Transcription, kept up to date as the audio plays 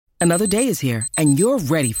Another day is here, and you're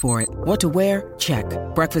ready for it. What to wear? Check.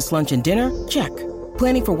 Breakfast, lunch, and dinner? Check.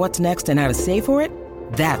 Planning for what's next and how to save for it?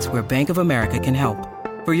 That's where Bank of America can help.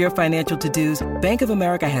 For your financial to-dos, Bank of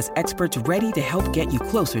America has experts ready to help get you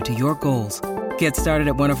closer to your goals. Get started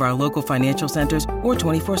at one of our local financial centers or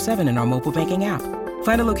 24/7 in our mobile banking app.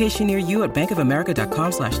 Find a location near you at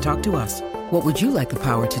bankofamerica.com/talktous. What would you like the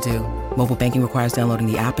power to do? Mobile banking requires downloading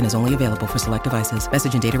the app and is only available for select devices.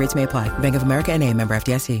 Message and data rates may apply. Bank of America N.A., member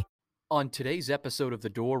FDIC. On today's episode of The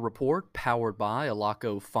Door Report, powered by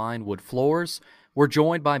Alaco Fine Wood Floors, we're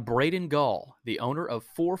joined by Braden Gall, the owner of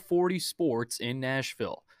 440 Sports in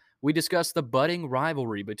Nashville. We discuss the budding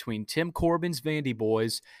rivalry between Tim Corbin's Vandy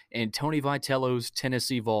Boys and Tony Vitello's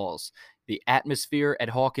Tennessee Vols, the atmosphere at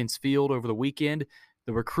Hawkins Field over the weekend,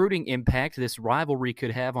 the recruiting impact this rivalry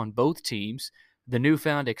could have on both teams, the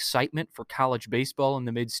newfound excitement for college baseball in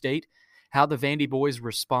the Mid-State, how the Vandy Boys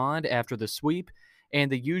respond after the sweep, and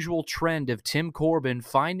the usual trend of Tim Corbin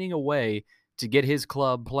finding a way to get his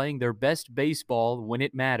club playing their best baseball when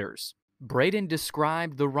it matters. Braden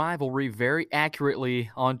described the rivalry very accurately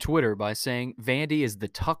on Twitter by saying Vandy is the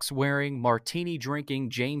tux-wearing, martini-drinking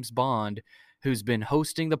James Bond who's been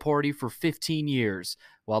hosting the party for 15 years,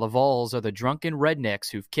 while the Vols are the drunken rednecks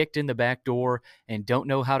who've kicked in the back door and don't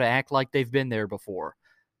know how to act like they've been there before.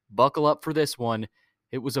 Buckle up for this one.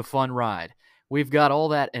 It was a fun ride. We've got all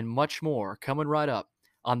that and much more coming right up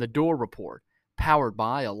on The Door Report, powered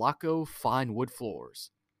by Alaco Fine Wood Floors.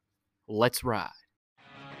 Let's ride.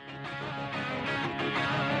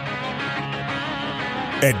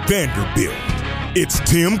 At Vanderbilt, it's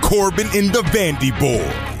Tim Corbin and the Vandy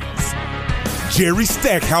Boys, Jerry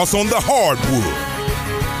Stackhouse on the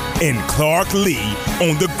hardwood, and Clark Lee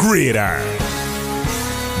on the gridiron.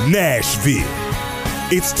 Nashville,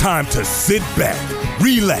 it's time to sit back,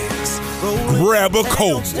 relax, grab a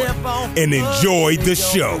cold one, and enjoy the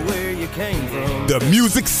show. The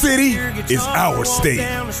Music City is our state,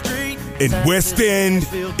 and West End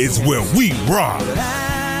is where we rock.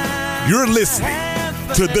 You're listening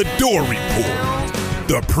to The Door Report,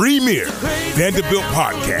 the premier Vanderbilt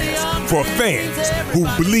podcast for fans who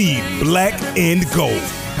bleed black and gold.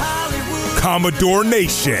 Commodore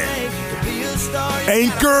Nation,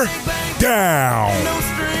 anchor down.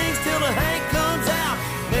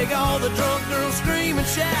 Make all the drunk girls scream and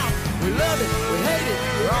shout. We love it, we hate it,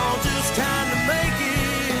 we're all just trying to make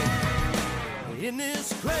it in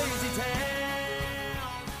this crazy town.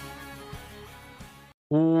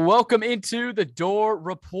 Welcome into The Door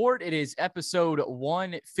Report. It is episode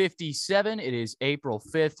 157. It is April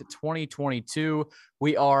 5th, 2022.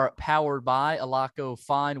 We are powered by Alaco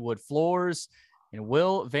Fine Wood Floors. And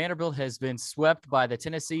Vanderbilt has been swept by the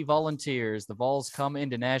Tennessee Volunteers. The Vols come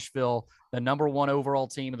into Nashville, the number one overall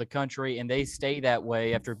team of the country, and they stay that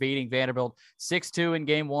way after beating Vanderbilt 6-2 in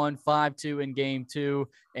game one, 5-2 in game two,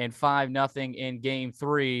 and 5-0 in game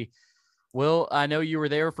three. Will, I know you were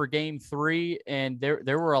there for game three, and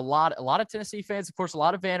there were a lot of Tennessee fans, of course, a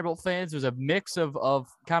lot of Vanderbilt fans. There's a mix of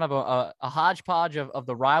kind of a hodgepodge of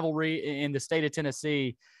the rivalry in the state of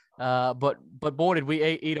Tennessee. But boy, did we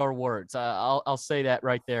eat our words. I'll say that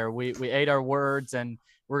right there. We ate our words, and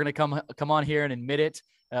we're going to come on here and admit it.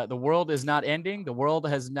 The world is not ending. The world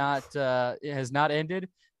has not ended.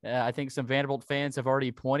 I think some Vanderbilt fans have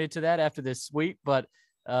already pointed to that after this sweep, but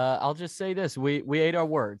I'll just say this. We ate our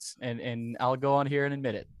words, and I'll go on here and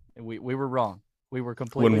admit it. We were wrong. We were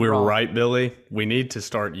completely wrong. When we're right, Billy, we need to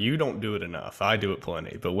start. You don't do it enough. I do it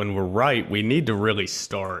plenty. But when we're right, we need to really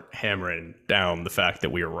start hammering down the fact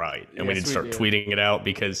that we are right. And we need to start tweeting it out,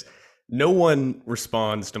 because no one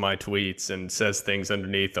responds to my tweets and says things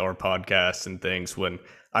underneath our podcasts and things when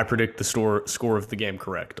I predict the score of the game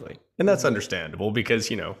correctly. And that's understandable,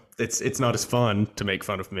 because, it's not as fun to make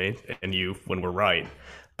fun of me and you when we're right.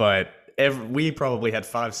 But we probably had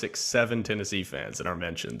 5, 6, 7 Tennessee fans in our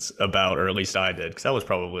mentions about, or at least I did, because I was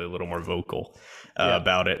probably a little more vocal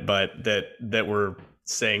about it, but that were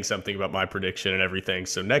saying something about my prediction and everything.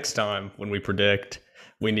 So next time when we predict,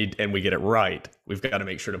 we get it right, we've got to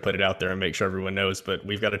make sure to put it out there and make sure everyone knows. But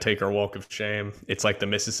we've got to take our walk of shame. It's like the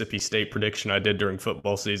Mississippi State prediction I did during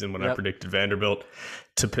football season when I predicted Vanderbilt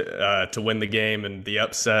to win the game and the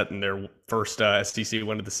upset and their first SEC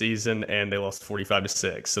win of the season, and they lost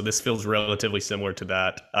 45-6. So this feels relatively similar to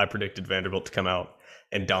that. I predicted Vanderbilt to come out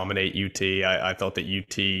and dominate UT. I thought that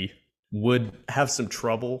UT would have some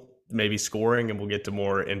trouble maybe scoring, and we'll get to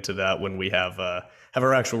more into that when we have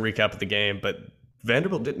our actual recap of the game. But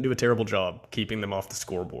Vanderbilt didn't do a terrible job keeping them off the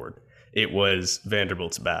scoreboard. it was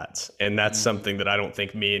Vanderbilt's bats. And that's something that I don't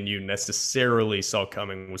think me and you necessarily saw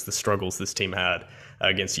coming, was the struggles this team had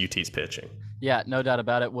against UT's pitching. Yeah, no doubt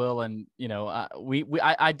about it, Will. And,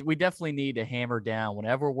 we definitely need to hammer down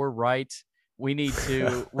whenever we're right. We need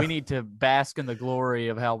to bask in the glory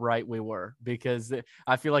of how right we were, because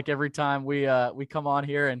I feel like every time we come on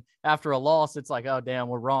here and after a loss, it's like, oh, damn,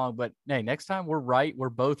 we're wrong. But hey, next time we're right. We're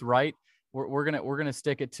both right. We're gonna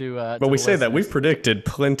stick it to. But we say that we've predicted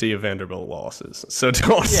plenty of Vanderbilt losses, so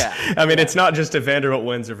don't. Yeah, I mean, it's not just if Vanderbilt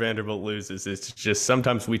wins or Vanderbilt loses. It's just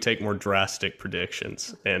sometimes we take more drastic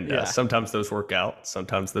predictions, and sometimes those work out,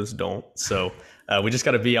 sometimes those don't. So we just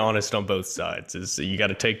got to be honest on both sides. Is you got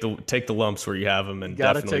to take the lumps where you have them, and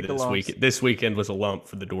definitely this weekend was a lump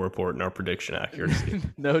for the Door Report and our prediction accuracy.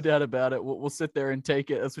 No doubt about it. We'll sit there and take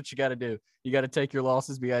it. That's what you got to do. You got to take your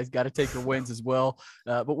losses, but you guys got to take your wins as well.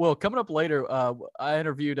 But Will, coming up later, I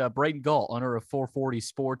interviewed Braden Gall, owner of 440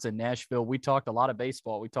 Sports in Nashville. We talked a lot of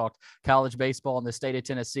baseball. We talked college baseball in the state of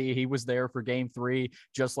Tennessee. He was there for Game 3,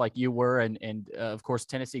 just like you were, and of course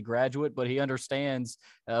Tennessee graduate. But he understands,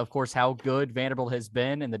 of course, how good Vanderbilt has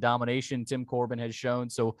been and the domination Tim Corbin has shown.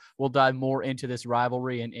 So we'll dive more into this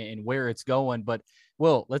rivalry and where it's going. But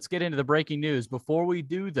Will, let's get into the breaking news. Before we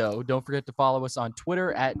do, though, don't forget to follow us on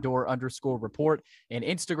Twitter at @door_report and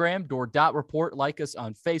Instagram, door.report. Like us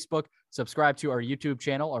on Facebook. Subscribe to our YouTube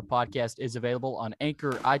channel. Our podcast is available on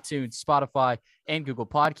Anchor, iTunes, Spotify, and Google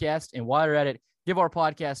Podcast. And while you're at it, give our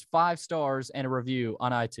podcast 5 stars and a review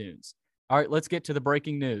on iTunes. All right, let's get to the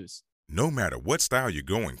breaking news. No matter what style you're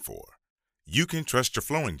going for, you can trust your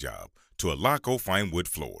flooring job to Alaco Fine Wood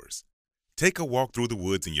Floors. Take a walk through the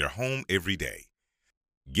woods in your home every day.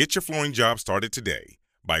 Get your flooring job started today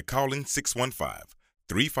by calling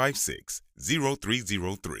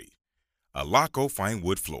 615-356-0303. Alaco Fine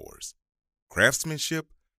Wood Floors.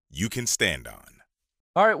 Craftsmanship you can stand on.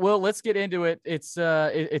 All right, Will, let's get into it. It's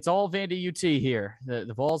all Vandy UT here.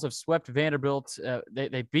 The Vols have swept Vanderbilt.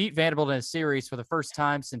 They beat Vanderbilt in a series for the first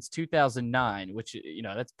time since 2009, which,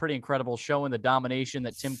 that's pretty incredible, showing the domination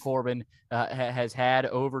that Tim Corbin has had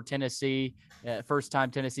over Tennessee. First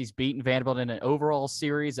time Tennessee's beaten Vanderbilt in an overall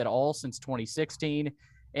series at all since 2016.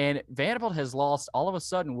 And Vanderbilt has lost all of a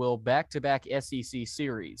sudden, Will, back-to-back SEC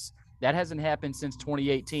series. That hasn't happened since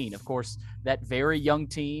 2018. Of course, that very young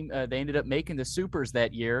team, they ended up making the Supers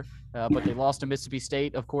that year, but they lost to Mississippi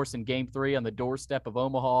State, of course, in Game 3 on the doorstep of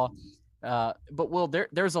Omaha. But, Will,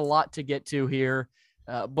 there's a lot to get to here,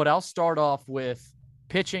 but I'll start off with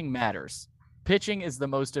pitching matters. Pitching is the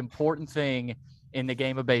most important thing in the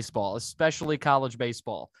game of baseball, especially college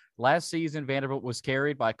baseball. Last season, Vanderbilt was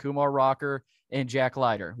carried by Kumar Rocker and Jack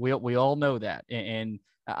Leiter. We all know that. And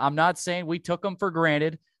I'm not saying we took them for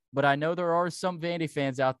granted, but I know there are some Vandy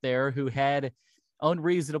fans out there who had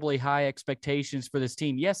unreasonably high expectations for this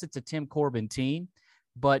team. Yes, it's a Tim Corbin team,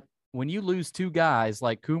 but when you lose 2 guys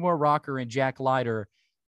like Kumar Rocker and Jack Leiter,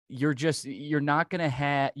 you're not going to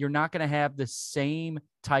have the same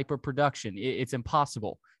type of production. It's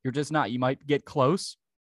impossible. You're just not. You might get close.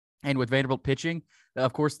 And with Vanderbilt pitching,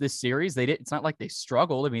 of course, this series, it's not like they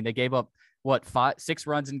struggled. I mean, they gave up 6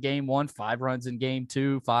 runs in Game 1, 5 runs in Game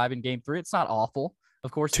 2, 5 in Game 3. It's not awful. Of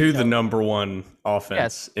course, to the number one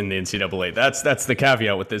offense in the NCAA. That's the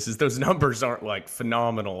caveat with this, is those numbers aren't like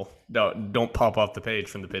phenomenal. Don't pop off the page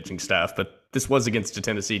from the pitching staff, but this was against a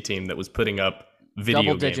Tennessee team that was putting up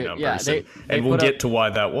video game numbers. Yeah, and we'll get to why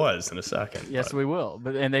that was in a second. Yes, we will.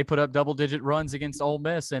 And they put up double-digit runs against Ole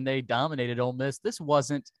Miss, and they dominated Ole Miss. This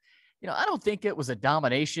wasn't, I don't think it was a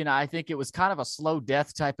domination. I think it was kind of a slow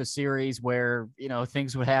death type of series where,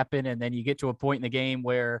 things would happen. And then you get to a point in the game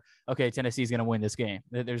where, okay, Tennessee's going to win this game.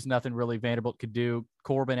 There's nothing really Vanderbilt could do.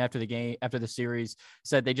 Corbin, after the series,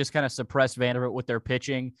 said they just kind of suppressed Vanderbilt with their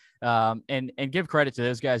pitching. And give credit to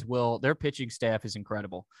those guys, Will. Their pitching staff is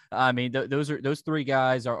incredible. I mean, those 3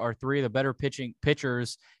 guys are 3 of the better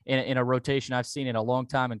pitchers in a rotation I've seen in a long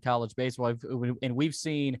time in college baseball. And we've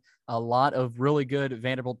seen a lot of really good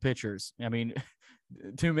Vanderbilt pitchers. I mean,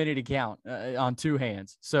 too many to count on 2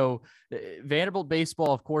 hands. So Vanderbilt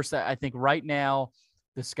baseball, of course, I think right now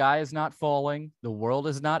the sky is not falling. The world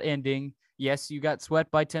is not ending. Yes, you got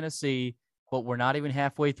swept by Tennessee, but we're not even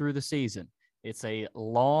halfway through the season. It's a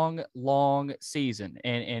long, long season.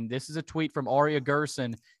 And this is a tweet from Aria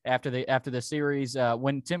Gerson after the series.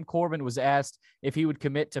 When Tim Corbin was asked if he would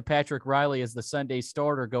commit to Patrick Riley as the Sunday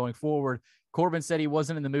starter going forward, Corbin said he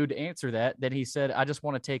wasn't in the mood to answer that. Then he said, "I just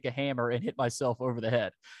want to take a hammer and hit myself over the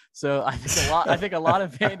head." So I think a lot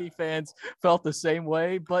of Vandy fans felt the same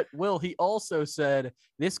way. But Will, he also said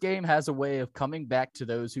this game has a way of coming back to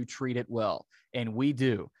those who treat it well, and we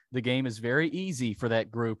do. The game is very easy for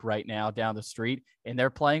that group right now down the street, and they're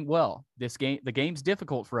playing well. The game's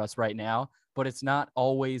difficult for us right now, but it's not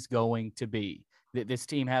always going to be. This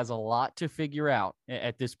team has a lot to figure out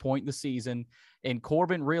at this point in the season, and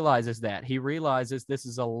Corbin realizes that. He realizes this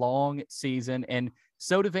is a long season, and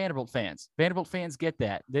so do Vanderbilt fans. Vanderbilt fans get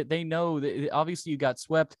that. They know that obviously you got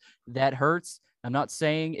swept. That hurts. I'm not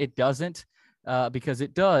saying it doesn't, because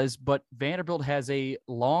it does, but Vanderbilt has a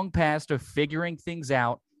long past of figuring things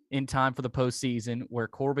out in time for the postseason, where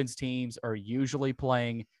Corbin's teams are usually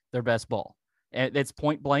playing their best ball. And it's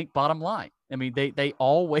point blank bottom line. I mean, they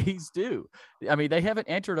always do. I mean, they haven't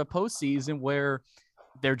entered a postseason where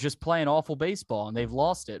they're just playing awful baseball and they've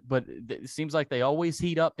lost it. But it seems like they always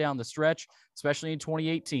heat up down the stretch, especially in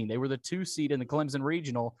 2018. They were the 2 seed in the Clemson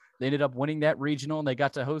Regional. They ended up winning that regional, and they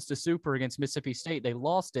got to host a super against Mississippi State. They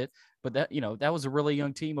lost it, but that was a really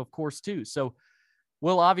young team, of course, too. So,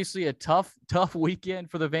 well, obviously a tough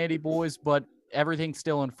weekend for the Vandy boys, but everything's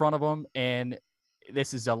still in front of them. And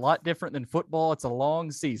this is a lot different than football. It's a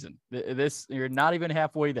long season. You're not even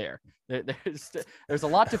halfway there. There's a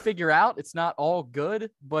lot to figure out. It's not all good,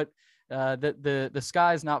 but the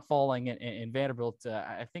sky is not falling, and Vanderbilt,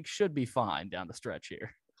 I think, should be fine down the stretch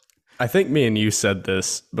here. I think me and you said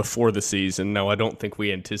this before the season. No, I don't think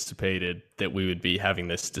we anticipated that we would be having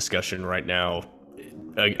this discussion right now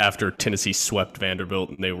after Tennessee swept Vanderbilt,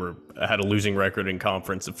 and they had a losing record in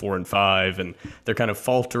conference of 4-5, and they're kind of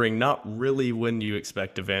faltering. Not really when you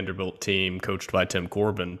expect a Vanderbilt team coached by Tim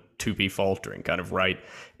Corbin to be faltering, kind of right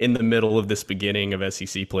in the middle of this beginning of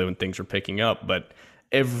SEC play when things are picking up. But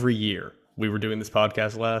every year, we were doing this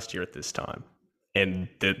podcast last year at this time, and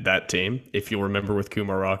that team, if you'll remember, with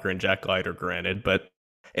Kumar Rocker and Jack Leiter, granted,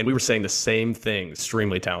 and we were saying the same thing,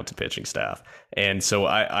 extremely talented pitching staff. And so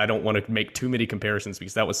I don't want to make too many comparisons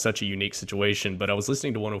because that was such a unique situation. But I was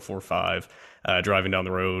listening to 104.5 driving down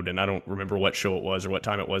the road, and I don't remember what show it was or what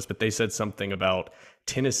time it was, but they said something about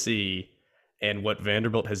Tennessee and what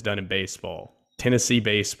Vanderbilt has done in baseball. Tennessee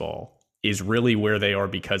baseball is really where they are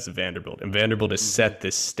because of Vanderbilt. And Vanderbilt has set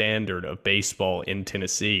this standard of baseball in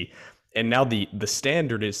Tennessee. And now the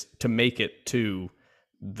standard is to make it to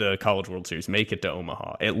the College World Series, make it to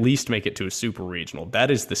Omaha, at least make it to a super regional.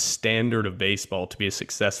 That is the standard of baseball to be a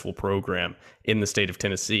successful program in the state of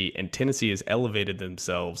Tennessee. And Tennessee has elevated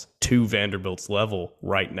themselves to Vanderbilt's level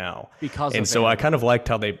right now. I kind of liked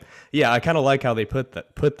how they put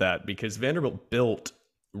that because Vanderbilt built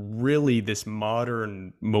really this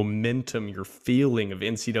modern momentum you're feeling of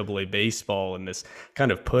NCAA baseball and this kind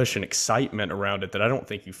of push and excitement around it that I don't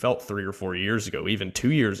think you felt 3 or 4 years ago. Even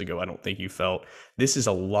 2 years ago, I don't think you felt. This is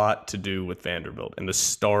a lot to do with Vanderbilt and the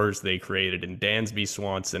stars they created, and Dansby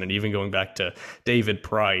Swanson, and even going back to David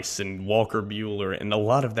Price and Walker Buehler, and a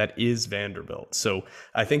lot of that is Vanderbilt. So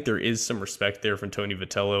I think there is some respect there from Tony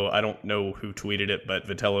Vitello. I don't know who tweeted it, but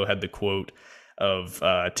Vitello had the quote of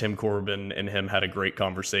Tim Corbin and him had a great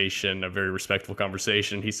conversation, a very respectful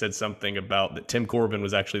conversation. He said something about that Tim Corbin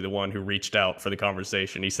was actually the one who reached out for the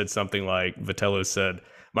conversation. He said something like, Vitello said,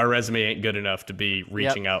 "My resume ain't good enough to be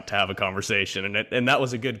reaching out to have a conversation." And that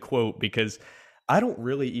was a good quote because I don't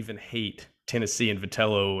really even hate Tennessee and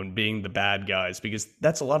Vitello and being the bad guys, because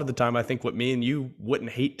that's a lot of the time I think what me and you wouldn't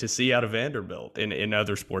hate to see out of Vanderbilt in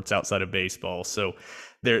other sports outside of baseball. So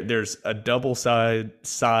there's a double side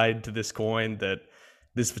to this coin, that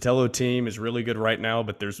this Vitello team is really good right now,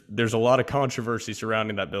 but there's a lot of controversy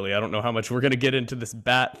surrounding that, Billy. I don't know how much we're going to get into this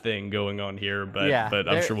bat thing going on here, but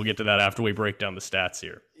I'm sure we'll get to that after we break down the stats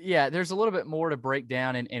here. Yeah, there's a little bit more to break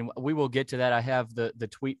down, and we will get to that. I have the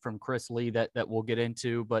tweet from Chris Lee that we'll get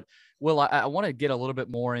into, but Will, I want to get a little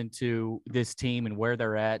bit more into this team and where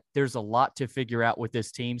they're at. There's a lot to figure out with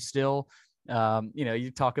this team still.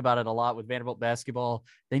 You talk about it a lot with Vanderbilt basketball.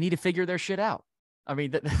 They need to figure their shit out. I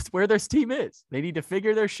mean, that's where this team is. They need to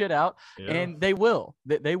figure their shit out, and they will.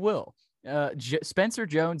 They will. Spencer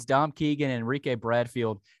Jones, Dom Keegan, and Enrique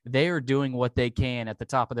Bradfield, they are doing what they can at the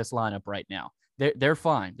top of this lineup right now. They're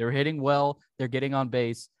fine. They're hitting well. They're getting on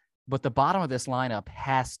base. But the bottom of this lineup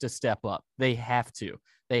has to step up. They have to.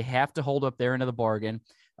 They have to hold up their end of the bargain.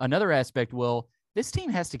 Another aspect, Will, this team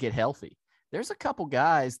has to get healthy. There's a couple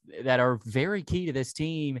guys that are very key to this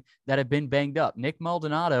team that have been banged up. Nick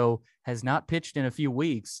Maldonado has not pitched in a few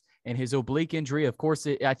weeks, and his oblique injury, of course,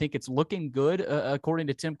 I think it's looking good. According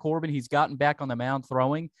to Tim Corbin, he's gotten back on the mound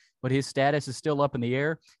throwing, but his status is still up in the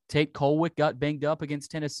air. Tate Colwick got banged up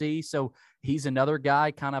against Tennessee, so he's another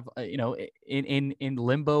guy kind of, in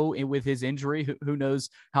limbo with his injury. Who knows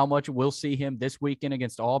how much we'll see him this weekend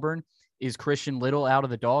against Auburn. Is Christian Little out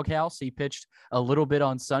of the doghouse? He pitched a little bit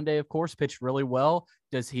on Sunday, of course, pitched really well.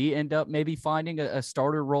 Does he end up maybe finding a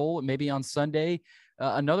starter role maybe on Sunday?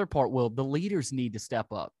 another part, Will, the leaders need to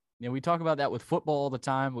step up. We talk about that with football all the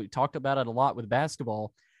time. We talked about it a lot with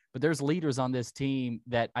basketball, but there's leaders on this team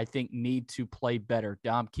that I think need to play better.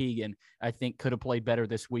 Dom Keegan, I think, could have played better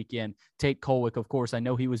this weekend. Tate Colwick, of course, I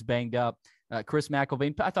know he was banged up. Chris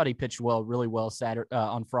McElvain, I thought he pitched really well Saturday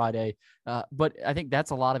on Friday. But I think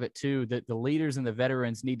that's a lot of it too, that the leaders and the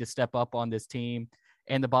veterans need to step up on this team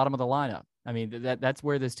and the bottom of the lineup. I mean, that's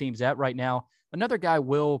where this team's at right now. Another guy,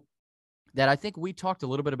 Will, that I think we talked a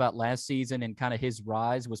little bit about last season and kind of his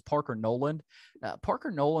rise was Parker Noland. Parker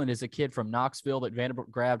Noland is a kid from Knoxville that Vanderbilt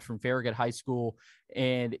grabbed from Farragut High School.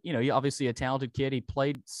 And, he obviously a talented kid. He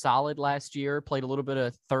played solid last year, played a little bit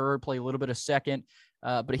of third, played a little bit of second.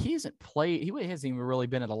 But he hasn't even really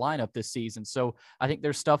been in the lineup this season. So I think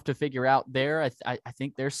there's stuff to figure out there. I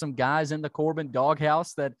think there's some guys in the Corbin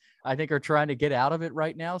doghouse that I think are trying to get out of it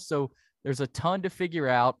right now. So there's a ton to figure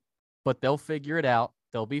out, but they'll figure it out.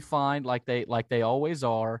 They'll be fine like they always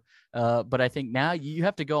are. But I think now you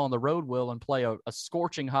have to go on the road, Will, and play a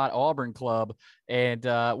scorching hot Auburn club. And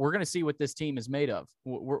we're going to see what this team is made of.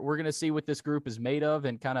 We're going to see what this group is made of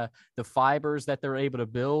and kind of the fibers that they're able to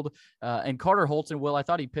build. And Carter Holton, Will, I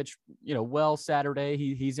thought he pitched, well Saturday.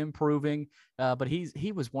 He's improving, but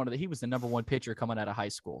he was the number one pitcher coming out of high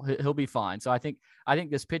school. He'll be fine. So I think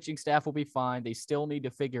this pitching staff will be fine. They still need to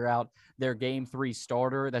figure out their Game 3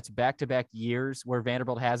 starter. That's back-to-back years where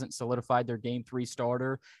Vanderbilt hasn't solidified their Game 3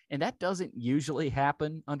 starter. And that doesn't usually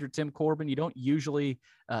happen under Tim Corbin. You don't usually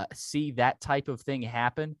see that type of thing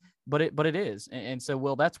happen, but it is. And so,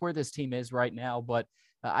 Will, that's where this team is right now. But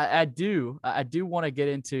I do want to get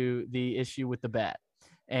into the issue with the bat.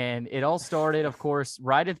 And it all started, of course,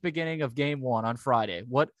 right at the beginning of Game 1 on Friday.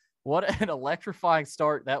 What an electrifying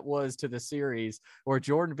start that was to the series, where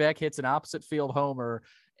Jordan Beck hits an opposite field homer.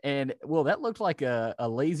 And, Will, that looked like a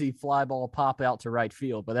lazy fly ball pop out to right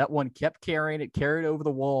field, but that one kept carrying it, carried over the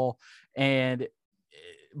wall.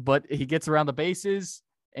 But he gets around the bases,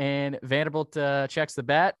 and Vanderbilt checks the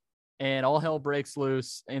bat, and all hell breaks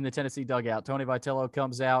loose in the Tennessee dugout. Tony Vitello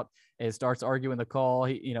comes out and starts arguing the call.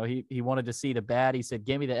 He wanted to see the bat. He said,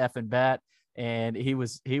 "Give me the effing bat," and he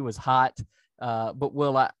was hot. But,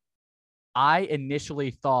 Will, I initially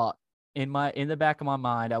thought in the back of my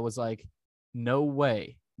mind, I was like, no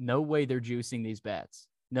way they're juicing these bats.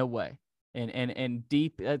 No way. And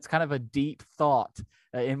deep, it's kind of a deep thought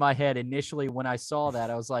in my head initially when I saw that.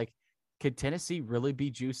 I was like, could Tennessee really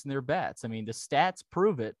be juicing their bats? I mean, the stats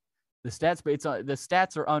prove it. The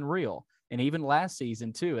stats are unreal. And even last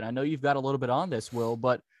season too. And I know you've got a little bit on this, Will,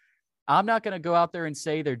 but I'm not going to go out there and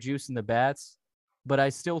say they're juicing the bats, but I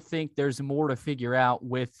still think there's more to figure out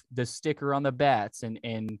with the sticker on the bats and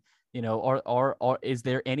is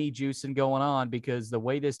there any juicing going on? Because the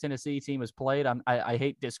way this Tennessee team has played, I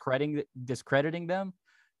hate discrediting them,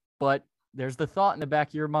 but there's the thought in the back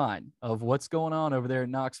of your mind of what's going on over there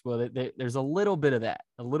in Knoxville. There's a little bit of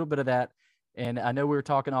that. And I know we were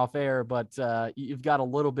talking off air, but you've got a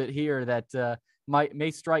little bit here that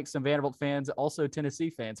may strike some Vanderbilt fans, also Tennessee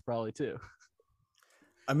fans probably too.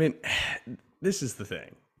 I mean, this is the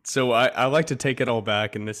thing. So I like to take it all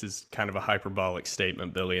back, and this is kind of a hyperbolic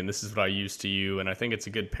statement, Billy, and this is what I used to you, and I think it's a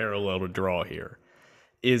good parallel to draw here,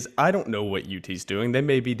 is I don't know what UT's doing. They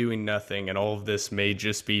may be doing nothing, and all of this may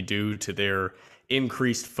just be due to their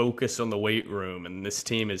increased focus on the weight room, and this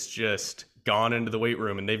team has just gone into the weight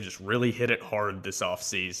room, and they've just really hit it hard this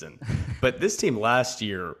offseason. But this team last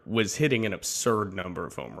year was hitting an absurd number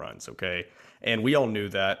of home runs, okay? And we all knew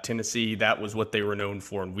that. Tennessee, that was what they were known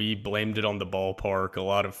for, and we blamed it on the ballpark. A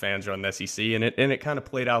lot of fans are on the SEC, and it kind of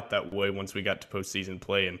played out that way once we got to postseason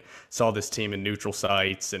play and saw this team in neutral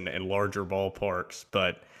sites and larger ballparks.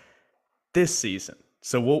 But this season,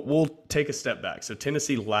 so we'll take a step back. So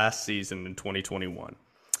Tennessee last season in 2021,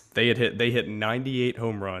 they hit 98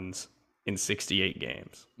 home runs in 68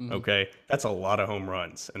 games. Mm-hmm. Okay, that's a lot of home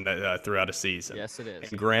runs and throughout a season. Yes, it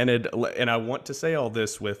is. And granted, and I want to say all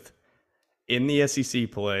this with. In the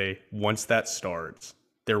SEC play, once that starts,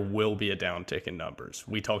 there will be a downtick in numbers.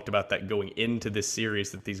 We talked about that going into this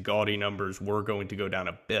series, that these gaudy numbers were going to go down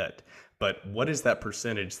a bit. But what is that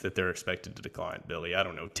percentage that they're expected to decline, Billy? I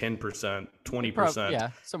don't know, 10%, 20%? Yeah,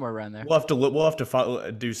 somewhere around there. We'll have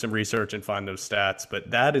to do some research and find those stats,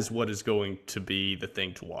 but that is what is going to be the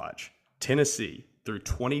thing to watch. Tennessee, through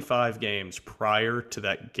 25 games prior to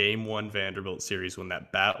that Game 1 Vanderbilt series when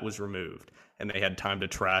that bat was removed, and they had time to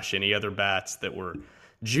trash any other bats that were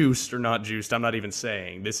juiced or not juiced. I'm not even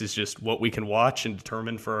saying. This is just what we can watch and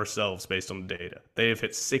determine for ourselves based on the data. They have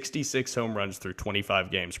hit 66 home runs through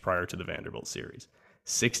 25 games prior to the Vanderbilt series.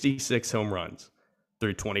 66 home runs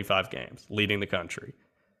through 25 games, leading the country.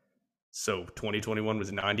 So 2021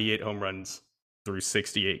 was 98 home runs through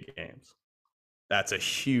 68 games. That's a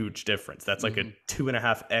huge difference. That's like a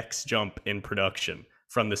 2.5x jump in production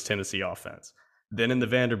from this Tennessee offense. Then in the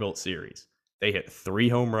Vanderbilt series, they hit 3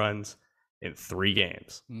 home runs in 3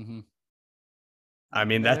 games. I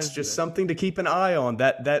mean, that's just something to keep an eye on.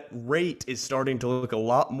 That rate is starting to look a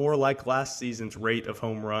lot more like last season's rate of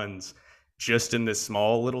home runs, just in this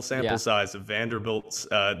small little sample size of Vanderbilt's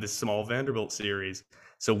this small Vanderbilt series.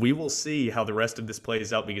 So we will see how the rest of this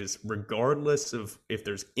plays out, because regardless of if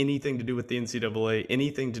there's anything to do with the NCAA,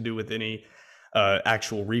 anything to do with any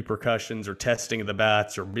actual repercussions or testing of the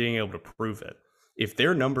bats or being able to prove it, if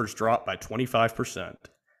their numbers drop by 25%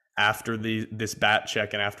 after this bat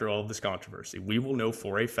check and after all of this controversy, we will know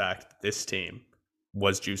for a fact that this team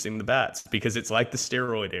was juicing the bats, because it's like the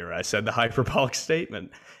steroid era. I said the hyperbolic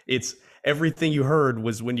statement. It's everything you heard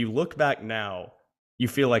was, when you look back now, you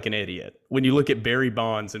feel like an idiot. When you look at Barry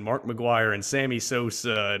Bonds and Mark McGwire and Sammy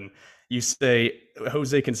Sosa, and you say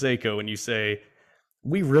Jose Canseco, and you say,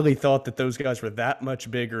 we really thought that those guys were that much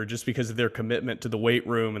bigger just because of their commitment to the weight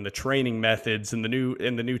room and the training methods and the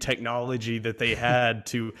new technology that they had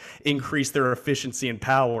to increase their efficiency and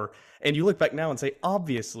power. And you look back now and say,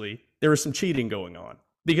 obviously, there was some cheating going on.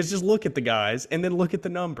 Because just look at the guys and then look at the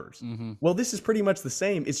numbers. Well, this is pretty much the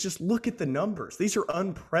same. It's just look at the numbers. These are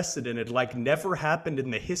unprecedented, like never happened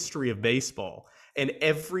in the history of baseball. And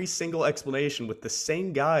every single explanation with the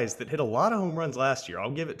same guys that hit a lot of home runs last year.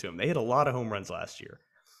 I'll give it to them. They hit a lot of home runs last year.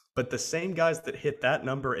 But the same guys that hit that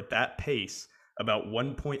number at that pace, about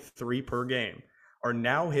 1.3 per game, are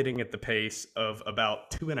now hitting at the pace of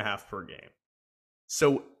about 2.5 per game.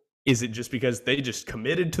 So is it just because they just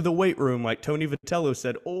committed to the weight room, like Tony Vitello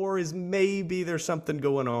said, or is maybe there's something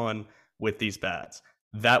going on with these bats?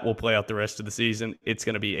 That will play out the rest of the season. It's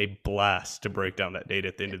going to be a blast to break down that data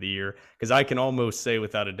at the end of the year, because I can almost say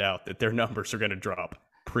without a doubt that their numbers are going to drop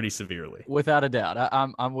pretty severely. Without a doubt.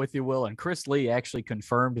 I'm with you, Will. And Chris Lee actually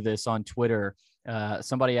confirmed this on Twitter.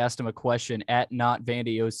 Somebody asked him a question at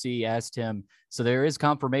NotVandyOC, asked him, so there is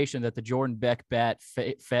confirmation that the Jordan Beck bat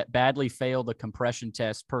badly failed the compression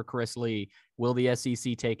test per Chris Lee. Will the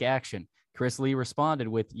SEC take action? Chris Lee responded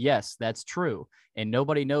with, yes, that's true. And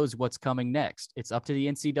nobody knows what's coming next. It's up to the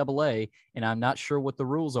NCAA, and I'm not sure what the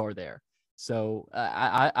rules are there. So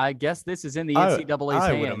I guess this is in the NCAA's hands.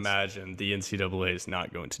 I would imagine the NCAA is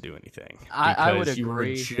not going to do anything. I would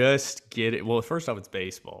agree. You just get it. Well, first off, it's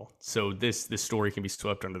baseball. So this story can be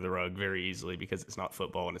swept under the rug very easily, because it's not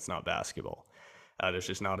football and it's not basketball. There's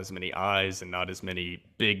just not as many eyes and not as many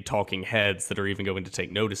big talking heads that are even going to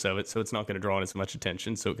take notice of it. So it's not going to draw as much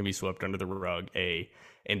attention. So it can be swept under the rug, A.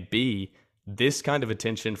 And B, this kind of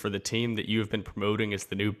attention for the team that you have been promoting as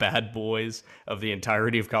the new bad boys of the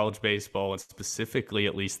entirety of college baseball, and specifically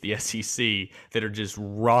at least the SEC, that are just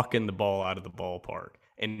rocking the ball out of the ballpark.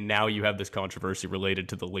 And now you have this controversy related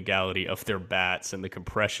to the legality of their bats and the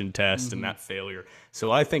compression test and that failure.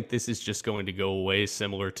 So I think this is just going to go away,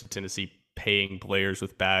 similar to Tennessee paying players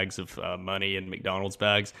with bags of money and McDonald's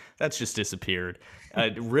bags. That's just disappeared.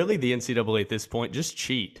 Really, the NCAA at this point, just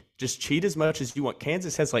cheat. Just cheat as much as you want.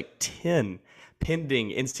 Kansas has like 10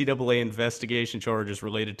 pending NCAA investigation charges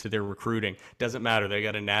related to their recruiting. Doesn't matter. They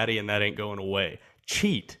got a natty, and that ain't going away.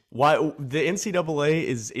 Cheat. Why? The NCAA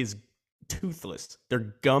is toothless.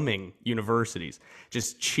 They're gumming universities.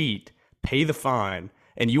 Just cheat, pay the fine,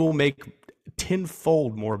 and you will make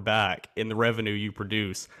tenfold more back in the revenue you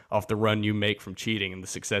produce off the run you make from cheating and the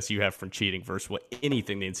success you have from cheating versus what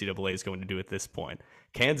anything the NCAA is going to do at this point.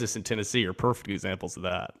 Kansas and Tennessee are perfect examples of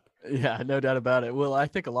that. Yeah, no doubt about it. Well, I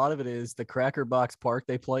think a lot of it is the Cracker Box Park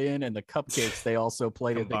they play in and the cupcakes they also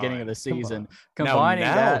played at the beginning of the season. Combining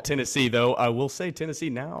now that, Tennessee, though, I will say Tennessee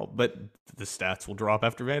now, but the stats will drop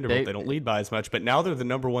after Vanderbilt. They don't lead by as much, but now they're the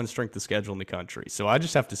number one strength of schedule in the country. So I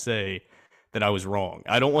just have to say that I was wrong.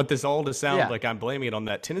 I don't want this all to sound like I'm blaming it on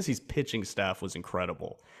that. Tennessee's pitching staff was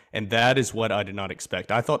incredible, and that is what I did not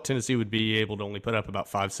expect. I thought Tennessee would be able to only put up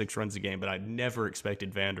about 5-6 runs a game, but I never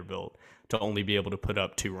expected Vanderbilt to only be able to put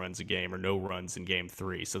up 2 runs a game or no runs in game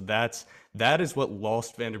 3. So that is what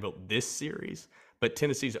lost Vanderbilt this series. But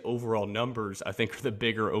Tennessee's overall numbers, I think, are the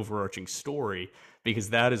bigger overarching story, because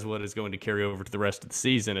that is what is going to carry over to the rest of the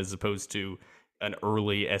season, as opposed to an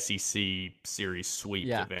early SEC series sweep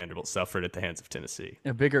that Vanderbilt suffered at the hands of Tennessee.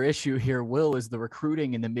 A bigger issue here, Will, is the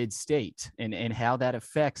recruiting in the mid-state and how that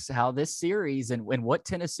affects how this series and what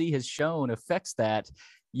Tennessee has shown affects that.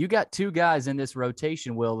 You got 2 guys in this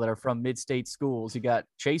rotation, Will, that are from mid-state schools. You got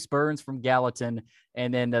Chase Burns from Gallatin,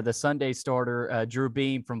 and then the Sunday starter, Drew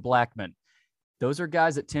Beam from Blackman. Those are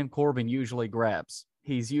guys that Tim Corbin usually grabs.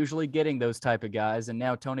 he's usually getting those type of guys. And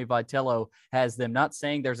now Tony Vitello has them. Not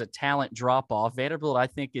saying there's a talent drop off. Vanderbilt, I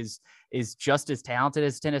think, is just as talented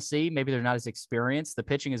as Tennessee. Maybe they're not as experienced. The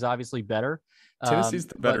pitching is obviously better. Tennessee's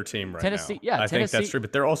the better team right now. Yeah, I think that's true,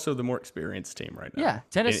 but they're also the more experienced team right now. Yeah,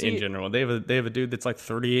 Tennessee in general, they have a dude that's like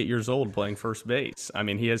 38 years old playing first base. I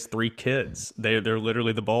mean, he has 3 kids. They're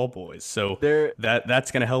literally the ball boys. So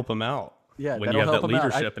that's going to help him out. Yeah, when you have that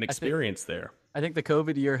leadership and experience there. I think the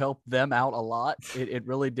COVID year helped them out a lot. It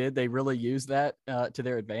really did. They really used that to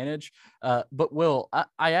their advantage. But Will,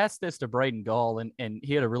 I asked this to Braden Gall, and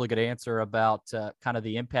he had a really good answer about kind of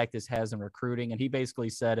the impact this has in recruiting. And he basically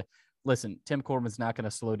said, listen, Tim Corbin's not going to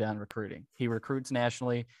slow down recruiting. He recruits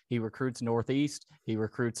nationally. He recruits Northeast. He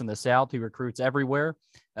recruits in the South. He recruits everywhere.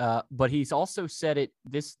 But he's also said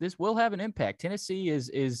this will have an impact. Tennessee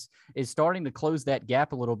is starting to close that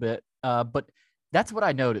gap a little bit. But that's what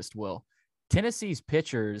I noticed, Will. Tennessee's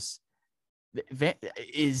pitchers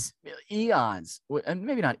is eons, and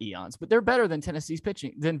maybe not eons, but they're better than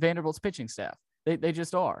Vanderbilt's pitching staff. They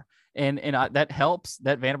just are. And that helps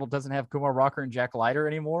that Vanderbilt doesn't have Kumar Rocker and Jack Leiter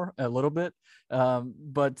anymore a little bit.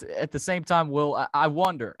 But at the same time, Will, I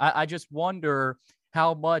wonder, I just wonder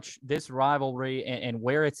how much this rivalry and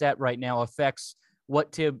where it's at right now affects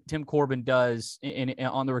what Tim Corbin does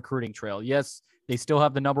on the recruiting trail. Yes, they still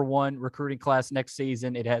have the number 1 recruiting class next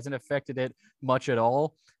season. It hasn't affected it much at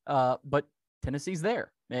all. But Tennessee's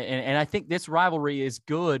there. And I think this rivalry is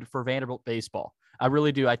good for Vanderbilt baseball. I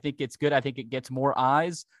really do. I think it's good. I think it gets more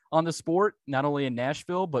eyes on the sport, not only in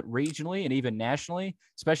Nashville, but regionally and even nationally,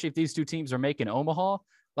 especially if these two teams are making Omaha.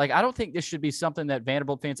 Like, I don't think this should be something that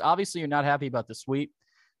Vanderbilt fans, obviously you're not happy about the sweep,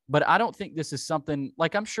 but I don't think this is something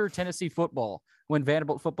like, I'm sure Tennessee football, when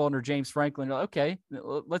Vanderbilt football under James Franklin, like, okay,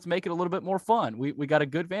 let's make it a little bit more fun. We got a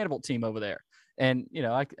good Vanderbilt team over there. And,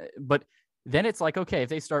 but then it's like, okay, if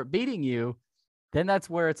they start beating you, then that's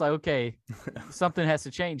where it's like, okay, something has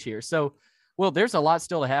to change here. So, well, there's a lot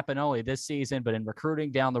still to happen only this season, but in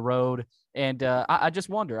recruiting down the road. And I just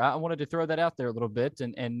wonder, I wanted to throw that out there a little bit.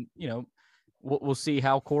 And we'll see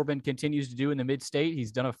how Corbin continues to do in the mid-state.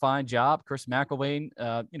 He's done a fine job. Chris McElwain,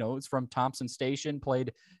 is from Thompson Station,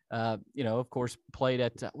 played, of course, played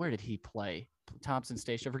at, where did he play? Thompson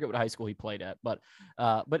Station. I forget what high school he played at, but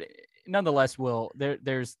nonetheless, Will,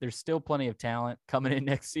 there's still plenty of talent coming in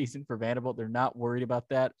next season for Vanderbilt. They're not worried about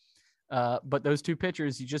that. But those 2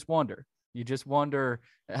 pitchers, you just wonder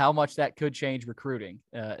how much that could change recruiting,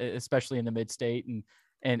 especially in the mid-state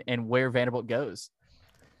and where Vanderbilt goes.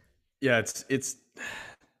 Yeah, it's.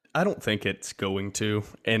 I don't think it's going to,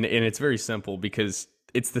 and it's very simple because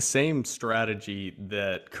it's the same strategy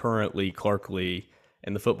that currently Clark Lee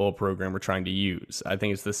and the football program are trying to use. I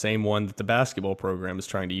think it's the same one that the basketball program is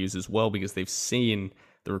trying to use as well, because they've seen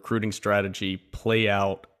the recruiting strategy play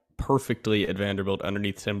out perfectly at Vanderbilt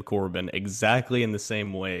underneath Tim Corbin, exactly in the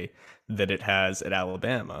same way that it has at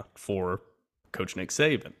Alabama for Coach Nick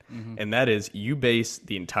Saban. Mm-hmm. And that is, you base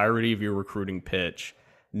the entirety of your recruiting pitch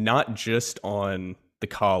not just on the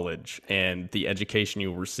college and the education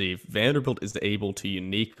you'll receive. Vanderbilt is able to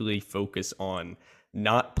uniquely focus on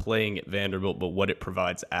not playing at Vanderbilt, but what it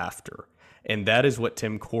provides after. And that is what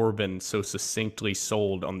Tim Corbin so succinctly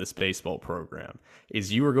sold on this baseball program,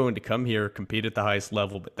 is you are going to come here, compete at the highest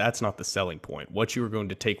level, but that's not the selling point. What you are going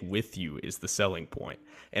to take with you is the selling point.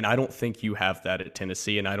 And I don't think you have that at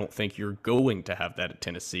Tennessee, and I don't think you're going to have that at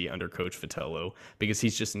Tennessee under Coach Vitello, because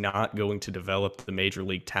he's just not going to develop the major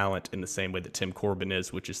league talent in the same way that Tim Corbin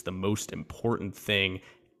is, which is the most important thing,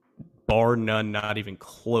 bar none, not even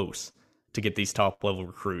close, to get these top level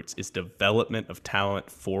recruits, is development of talent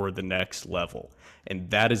for the next level. And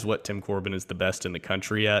that is what Tim Corbin is the best in the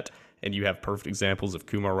country at. And you have perfect examples of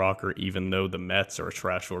Kumar Rocker, even though the Mets are a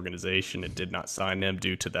trash organization and did not sign him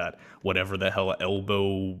due to that whatever the hell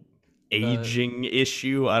elbow aging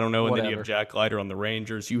issue. I don't know. And then you have Jack Leiter on the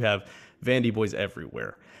Rangers. You have Vandy boys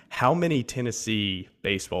everywhere. How many Tennessee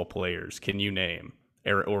baseball players can you name,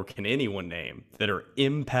 or can anyone name, that are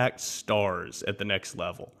impact stars at the next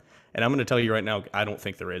level? And I'm going to tell you right now, I don't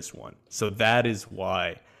think there is one. So that is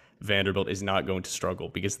why Vanderbilt is not going to struggle,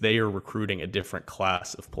 because they are recruiting a different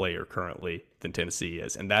class of player currently than Tennessee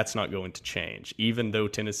is. And that's not going to change, even though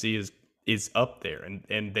Tennessee is up there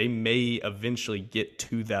and they may eventually get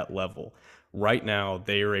to that level. Right now,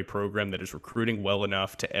 they are a program that is recruiting well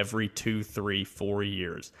enough to every 2, 3, 4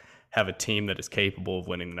 years have a team that is capable of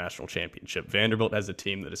winning the national championship. Vanderbilt has a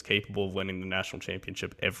team that is capable of winning the national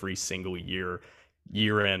championship every single year,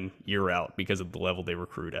 year in, year out, because of the level they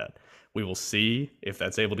recruit at. We will see if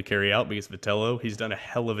that's able to carry out, because Vitello, he's done a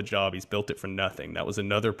hell of a job. He's built it from nothing. That was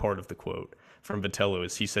another part of the quote from Vitello,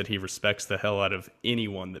 is he said he respects the hell out of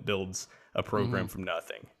anyone that builds a program from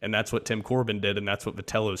nothing. And that's what Tim Corbin did, and that's what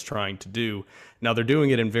Vitello's trying to do. Now they're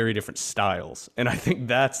doing it in very different styles. And I think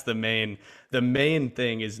that's the main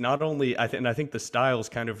thing is not only, I think the styles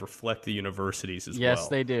kind of reflect the universities as well. Yes,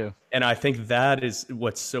 they do. And I think that is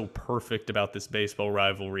what's so perfect about this baseball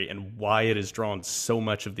rivalry and why it has drawn so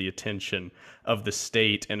much of the attention of the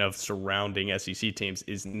state and of surrounding SEC teams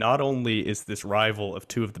is not only is this rival of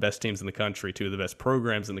two of the best teams in the country, two of the best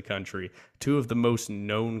programs in the country, two of the most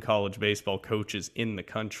known college baseball coaches in the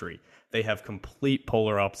country. They have complete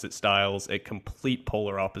polar opposite styles at complete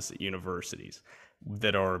polar opposite universities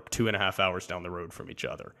that are 2.5 hours down the road from each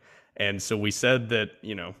other. And so we said that,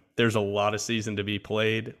 there's a lot of season to be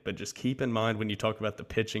played, but just keep in mind when you talk about the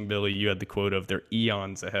pitching, Billy, you had the quote of they're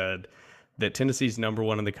eons ahead, that Tennessee's number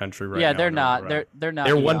one in the country right now. Yeah, they're not. They're not.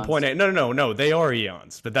 They're eons. 1.8. No. They are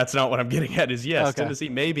eons, but that's not what I'm getting at is yes, okay. Tennessee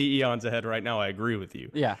may be eons ahead right now. I agree with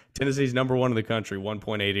you. Yeah. Tennessee's number one in the country,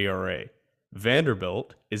 1.8 ERA.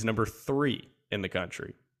 Vanderbilt is number 3 in the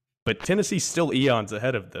country. But Tennessee's still eons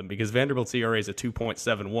ahead of them because Vanderbilt's ERA is a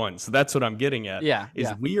 2.71. So that's what I'm getting at.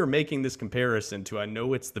 We are making this comparison to, I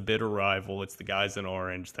know it's the bitter rival, it's the guys in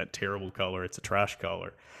orange, that terrible color, it's a trash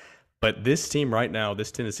color. But this team right now,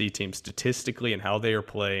 this Tennessee team, statistically and how they are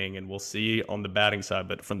playing, and we'll see on the batting side,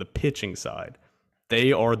 but from the pitching side,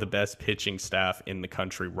 they are the best pitching staff in the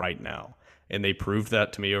country right now. And they proved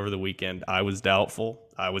that to me over the weekend. I was doubtful.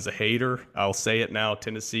 I was a hater. I'll say it now.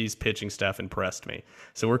 Tennessee's pitching staff impressed me.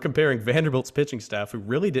 So we're comparing Vanderbilt's pitching staff, who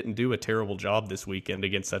really didn't do a terrible job this weekend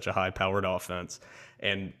against such a high-powered offense,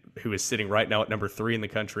 and who is sitting right now at number 3 in the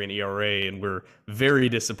country in ERA. And we're very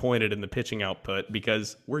disappointed in the pitching output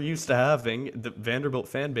because we're used to having, the Vanderbilt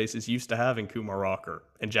fan base is used to having Kumar Rocker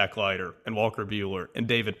and Jack Leiter and Walker Buehler and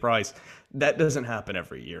David Price. That doesn't happen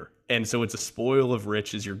every year. And so it's a spoil of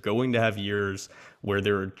riches. You're going to have years where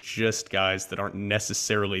there are just guys that aren't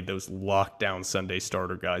necessarily those lockdown Sunday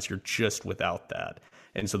starter guys. You're just without that.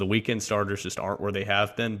 And so the weekend starters just aren't where they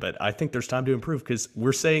have been. But I think there's time to improve because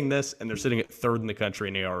we're saying this and they're sitting at 3rd in the country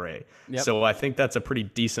in ERA. Yep. So I think that's a pretty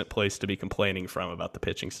decent place to be complaining from about the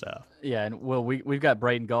pitching staff. Yeah, and we've got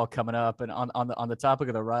Braden Gall coming up. And on the topic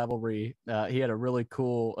of the rivalry, he had a really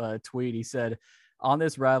cool tweet. He said, on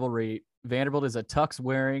this rivalry, Vanderbilt is a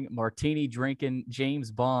tux-wearing, martini-drinking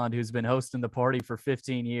James Bond who's been hosting the party for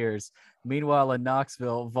 15 years. Meanwhile, in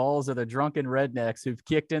Knoxville, Vols are the drunken rednecks who've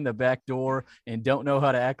kicked in the back door and don't know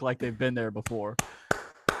how to act like they've been there before.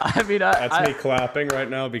 I mean, that's me clapping right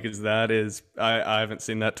now because that is I haven't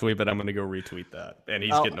seen that tweet, but I'm going to go retweet that, and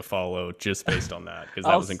he's getting a follow just based on that because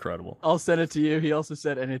that was incredible. I'll send it to you. He also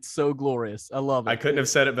said, and it's so glorious. I love it. I couldn't have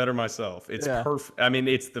said it better myself. It's perfect. I mean,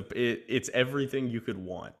 it's everything you could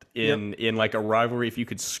want in like a rivalry. If you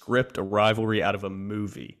could script a rivalry out of a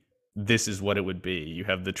movie, this is what it would be. You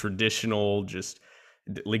have the traditional just.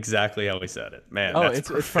 Exactly how he said it, man. That's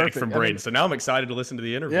perfect from Braden. So now I'm excited to listen to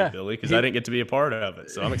the interview, Billy, because I didn't get to be a part of it.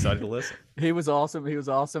 So I'm excited to listen. He was awesome.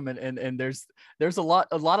 And there's a lot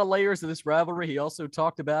of layers of this rivalry. He also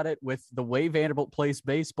talked about it with the way Vanderbilt plays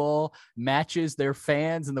baseball, matches their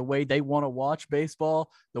fans and the way they want to watch baseball,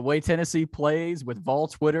 the way Tennessee plays with Vol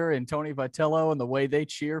Twitter and Tony Vitello and the way they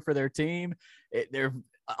cheer for their team. They're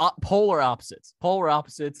polar opposites.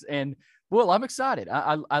 And well, I'm excited.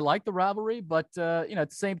 I like the rivalry, but at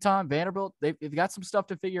the same time, Vanderbilt, they've got some stuff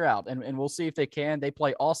to figure out, and we'll see if they can. They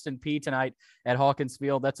play Austin Peay tonight at Hawkins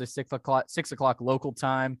Field. That's a 6 o'clock local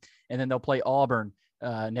time, and then they'll play Auburn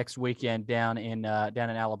next weekend down in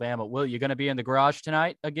Alabama. Will, you going to be in the garage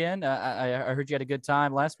tonight again? I heard you had a good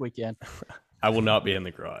time last weekend. I will not be in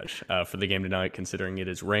the garage for the game tonight, considering it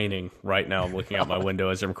is raining right now. I'm looking out my window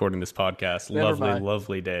as I'm recording this podcast.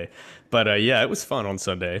 Lovely day. But it was fun on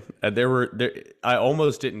Sunday. I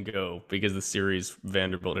almost didn't go because the series,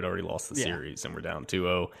 Vanderbilt had already lost the series and we're down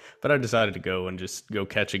 2-0. But I decided to go and just go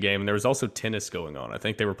catch a game. And there was also tennis going on. I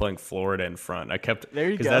think they were playing Florida in front. There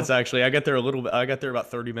you go. Because that's actually, I got there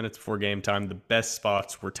about 30 minutes before game time. The best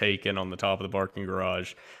spots were taken on the top of the parking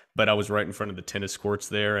garage. But I was right in front of the tennis courts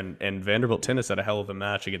there, and Vanderbilt tennis had a hell of a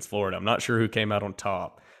match against Florida. I'm not sure who came out on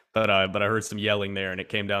top, but I heard some yelling there, and it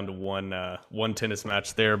came down to one tennis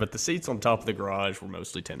match there. But the seats on top of the garage were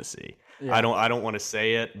mostly Tennessee. Yeah. I don't want to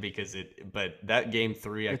say it but that game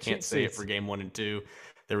 3, I can't say it for game 1 and 2.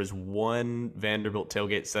 There was one Vanderbilt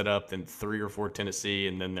tailgate set up, then 3 or 4 Tennessee,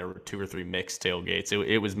 and then there were 2 or 3 mixed tailgates.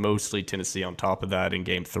 It was mostly Tennessee on top of that in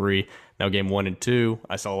game 3. Now, game 1 and 2,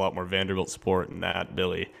 I saw a lot more Vanderbilt support in that,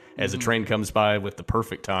 Billy. As the train comes by with the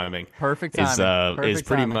perfect timing, is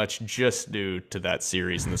pretty much just due to that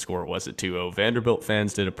series, and the score was at 2-0. Vanderbilt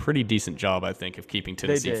fans did a pretty decent job, I think, of keeping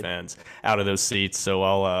Tennessee fans out of those seats. So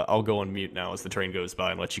I'll go on mute now as the train goes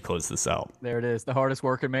by and let you close this out. There it is. The hardest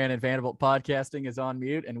working man in Vanderbilt podcasting is on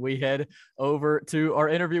mute, and we head over to our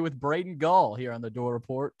interview with Braden Gall here on the Door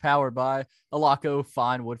Report, powered by Alaco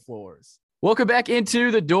Fine Wood Floors. Welcome back into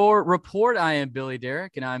the Door Report. I am Billy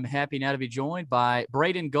Derrick, and I'm happy now to be joined by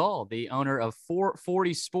Braden Gall, the owner of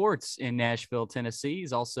 440 Sports in Nashville, Tennessee.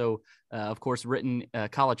 He's also, of course, written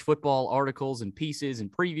college football articles and pieces and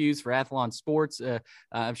previews for Athlon Sports.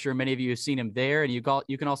 I'm sure many of you have seen him there, and you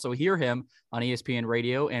can also hear him on ESPN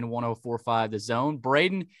Radio and 104.5 The Zone.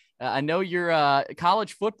 Braden, I know your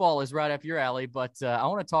college football is right up your alley, but I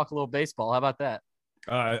want to talk a little baseball. How about that?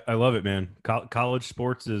 I love it, man. College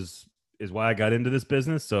sports is why I got into this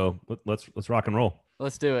business. So let's rock and roll.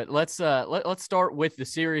 Let's do it. Let's start with the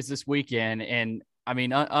series this weekend. And I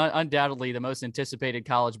mean, undoubtedly the most anticipated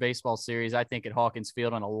college baseball series, I think, at Hawkins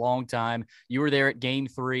Field in a long time. You were there at Game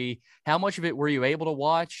 3. How much of it were you able to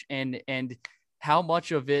watch? And how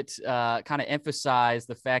much of it kind of emphasized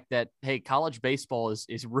the fact that, hey, college baseball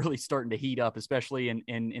is really starting to heat up, especially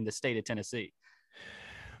in the state of Tennessee?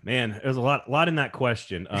 Man, there's a lot in that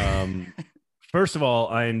question. First of all,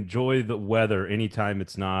 I enjoy the weather anytime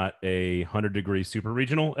it's not a 100-degree super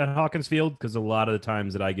regional at Hawkins Field, because a lot of the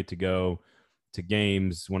times that I get to go to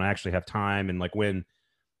games when I actually have time, and like when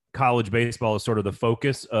college baseball is sort of the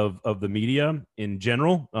focus of the media in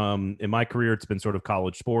general. In my career, it's been sort of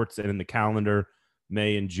college sports, and in the calendar,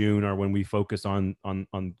 May and June are when we focus on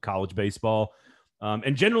college baseball.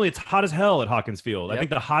 And generally, it's hot as hell at Hawkins Field. Yep. I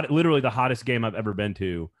think literally the hottest game I've ever been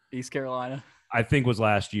to, East Carolina, I think, was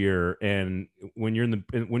last year. And when you're in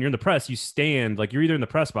the press, you stand like you're either in the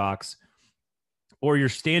press box or you're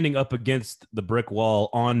standing up against the brick wall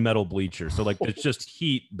on metal bleachers. So like it's just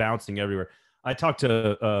heat bouncing everywhere. I talked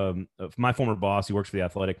to my former boss who works for the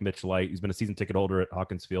Athletic, Mitch Light. He's been a season ticket holder at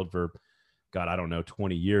Hawkins Field for, God, I don't know,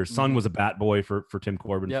 20 years. Son was a bat boy for Tim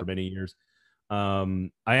Corbin for many years. I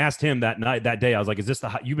asked him that day, I was like, is this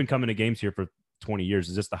you've been coming to games here for 20 years.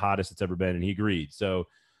 Is this the hottest it's ever been? And he agreed. So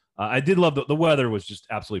I did love the weather was just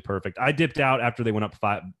absolutely perfect. I dipped out after they went up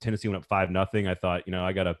Tennessee went up 5-0. I thought,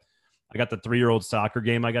 I got the 3-year-old soccer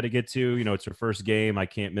game I got to get to, it's her first game. I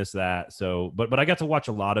can't miss that. So, but I got to watch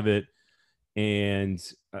a lot of it. And,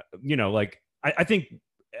 I think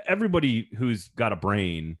everybody who's got a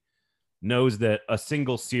brain knows that a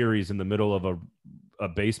single series in the middle of a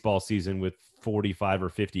baseball season with 45 or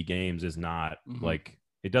 50 games is not like,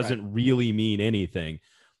 it doesn't really mean anything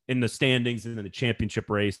in the standings and in the championship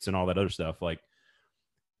race and all that other stuff. Like,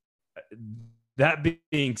 that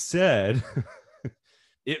being said,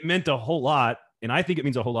 it meant a whole lot. And I think it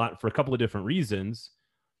means a whole lot for a couple of different reasons.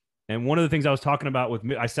 And one of the things I was talking about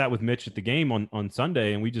I sat with Mitch at the game on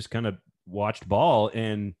Sunday, and we just kind of watched ball.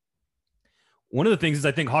 And one of the things is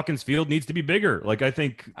I think Hawkins Field needs to be bigger. Like, I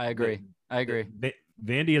agree.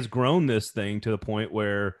 Vandy has grown this thing to the point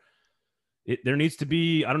where there needs to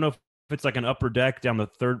be, I don't know if it's like an upper deck down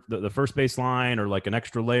the first base line, or like an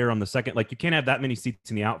extra layer on the second. Like, you can't have that many seats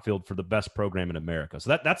in the outfield for the best program in America.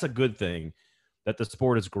 So that's a good thing that the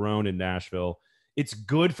sport has grown in Nashville. It's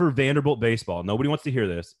good for Vanderbilt baseball. Nobody wants to hear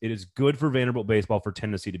this. It is good for Vanderbilt baseball for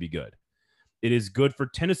Tennessee to be good. It is good for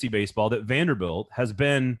Tennessee baseball that Vanderbilt has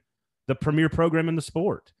been the premier program in the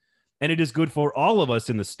sport. And it is good for all of us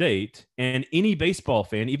in the state and any baseball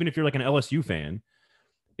fan, even if you're like an LSU fan.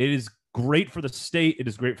 It is great for the state. It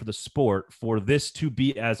is great for the sport for this to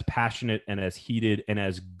be as passionate and as heated and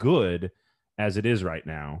as good as it is right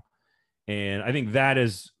now. And I think that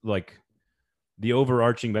is like the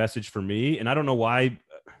overarching message for me. And I don't know why,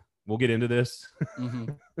 we'll get into this,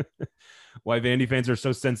 why Vandy fans are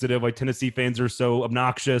so sensitive, why Tennessee fans are so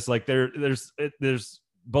obnoxious. Like there's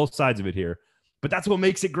both sides of it here, but that's what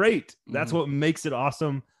makes it great. That's what makes it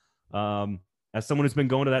awesome. As someone who's been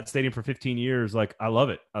going to that stadium for 15 years, like, I love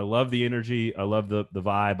it. I love the energy. I love the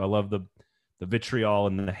vibe. I love the vitriol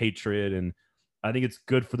and the hatred. And I think it's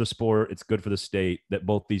good for the sport. It's good for the state that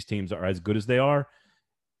both these teams are as good as they are.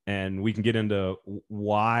 And we can get into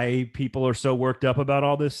why people are so worked up about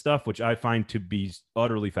all this stuff, which I find to be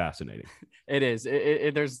utterly fascinating. It is.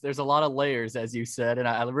 There's a lot of layers, as you said, and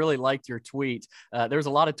I really liked your tweet. There's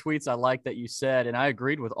a lot of tweets I liked that you said, and I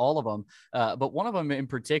agreed with all of them. But one of them in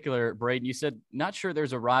particular, Braden, you said, not sure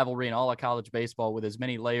there's a rivalry in all of college baseball with as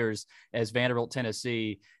many layers as Vanderbilt,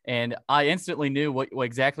 Tennessee. And I instantly knew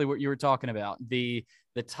exactly what you were talking about. The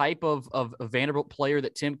type of Vanderbilt player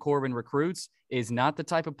that Tim Corbin recruits is not the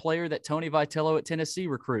type of player that Tony Vitello at Tennessee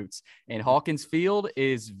recruits. And Hawkins Field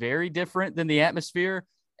is very different than the atmosphere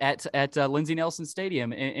at Lindsey Nelson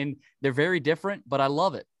Stadium, and they're very different, but I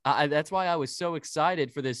love it. That's why I was so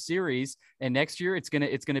excited for this series. And next year it's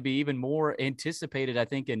gonna be even more anticipated, I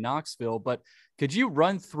think, in Knoxville. But could you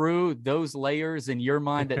run through those layers in your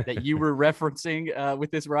mind that you were referencing with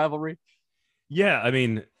this rivalry? Yeah, I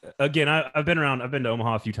mean, again, I've been around. I've been to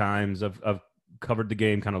Omaha a few times. I've covered the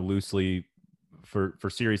game kind of loosely for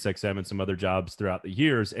Sirius XM and some other jobs throughout the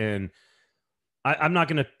years, and I'm not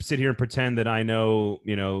going to sit here and pretend that I know,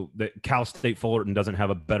 that Cal State Fullerton doesn't have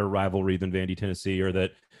a better rivalry than Vandy Tennessee, or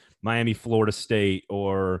that Miami Florida State,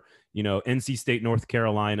 or NC State North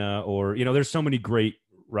Carolina, or there's so many great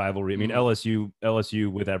rivalry. I mean,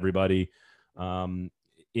 LSU with everybody.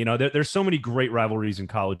 There's so many great rivalries in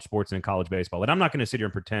college sports and in college baseball, and I'm not going to sit here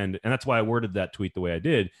and pretend. And that's why I worded that tweet the way I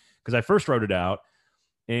did, because I first wrote it out,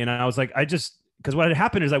 and I was like, because what had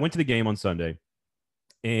happened is I went to the game on Sunday.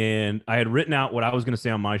 And I had written out what I was going to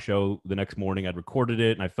say on my show the next morning. I'd recorded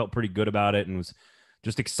it, and I felt pretty good about it, and was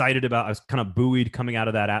just excited about. I was kind of buoyed coming out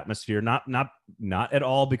of that atmosphere. Not at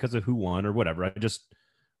all because of who won or whatever. It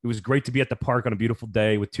was great to be at the park on a beautiful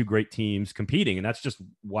day with two great teams competing, and that's just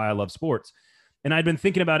why I love sports. And I'd been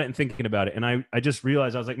thinking about it, and I just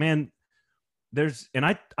realized, I was like, man,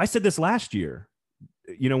 I said this last year,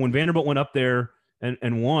 when Vanderbilt went up there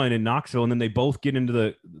and won in Knoxville, and then they both get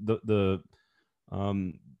into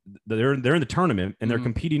they're in the tournament, and they're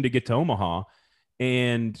competing to get to Omaha.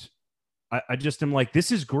 And I just am like,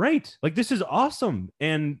 this is great. Like, this is awesome.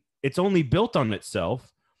 And it's only built on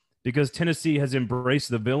itself because Tennessee has embraced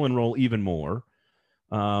the villain role even more.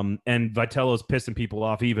 And Vitello's pissing people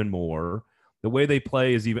off even more. The way they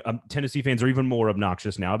play is even Tennessee fans are even more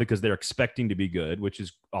obnoxious now because they're expecting to be good, which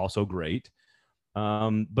is also great.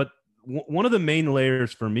 But one of the main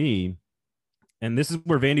layers for me, and this is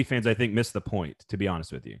where Vandy fans, I think, miss the point, to be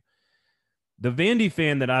honest with you. The Vandy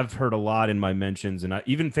fan that I've heard a lot in my mentions, and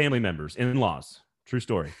even family members, in-laws, true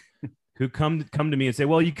story, who come to me and say,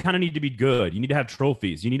 well, you kind of need to be good. You need to have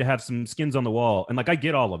trophies. You need to have some skins on the wall. And I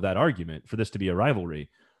get all of that argument for this to be a rivalry.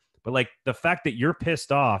 But the fact that you're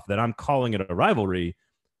pissed off that I'm calling it a rivalry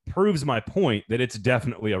proves my point that it's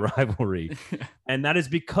definitely a rivalry. And that is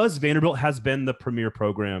because Vanderbilt has been the premier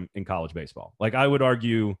program in college baseball. I would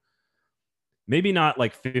argue, maybe not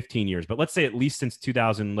 15 years, but let's say at least since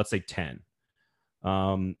 2000, let's say 10.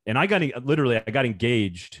 And I got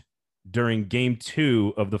engaged during game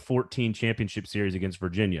 2 of the 14 championship series against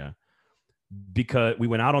Virginia, because we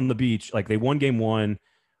went out on the beach. They won game 1,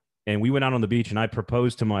 and we went out on the beach, and I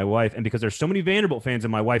proposed to my wife. And because there's so many Vanderbilt fans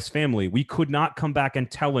in my wife's family, we could not come back and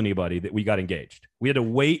tell anybody that we got engaged. We had to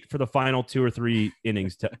wait for the final 2 or 3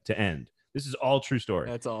 innings to end. This is all true story.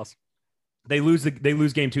 That's awesome. They lose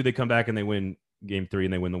game 2, they come back and they win game 3,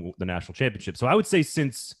 and they win the national championship. So I would say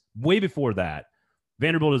since way before that,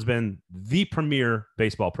 Vanderbilt has been the premier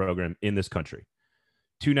baseball program in this country.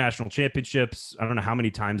 2 national championships. I don't know how many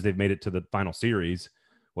times they've made it to the final series.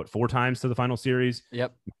 4 times to the final series?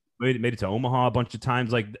 Yep. Made it to Omaha a bunch of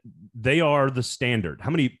times. They are the standard.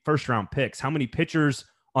 How many first round picks? How many pitchers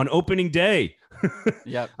on opening day?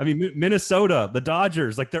 Yep. I mean, Minnesota, the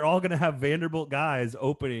Dodgers, they're all going to have Vanderbilt guys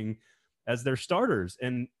opening as their starters.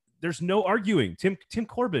 And there's no arguing. Tim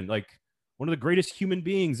Corbin, one of the greatest human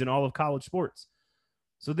beings in all of college sports.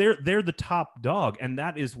 So they're the top dog. And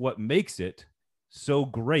that is what makes it so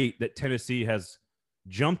great that Tennessee has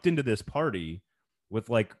jumped into this party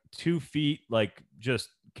with 2 feet, just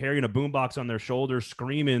carrying a boombox on their shoulders,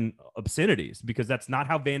 screaming obscenities, because that's not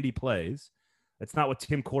how Vandy plays. That's not what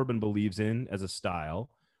Tim Corbin believes in as a style.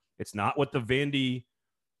 It's not what the Vandy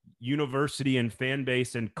university and fan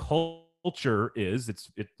base and culture is.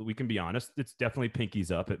 We can be honest. It's definitely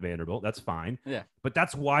pinkies up at Vanderbilt. That's fine. Yeah. But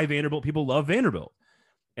that's why Vanderbilt people love Vanderbilt.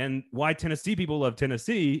 And why Tennessee people love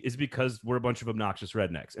Tennessee is because we're a bunch of obnoxious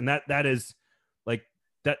rednecks. And that is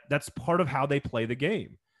that's part of how they play the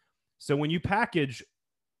game. So when you package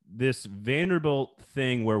this Vanderbilt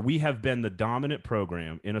thing where we have been the dominant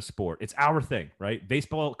program in a sport, it's our thing, right?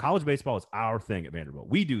 Baseball, college baseball is our thing at Vanderbilt.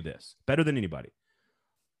 We do this better than anybody.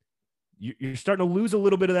 You're starting to lose a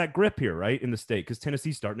little bit of that grip here, right, in the state, because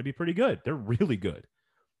Tennessee's starting to be pretty good. They're really good,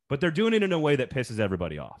 but they're doing it in a way that pisses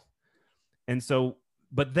everybody off. And so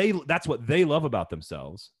but that's what they love about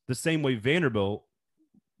themselves. The same way Vanderbilt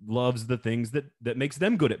loves the things that makes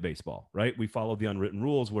them good at baseball, right? We follow the unwritten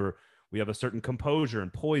rules where we have a certain composure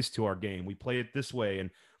and poise to our game. We play it this way. And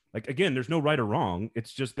like, again, there's no right or wrong.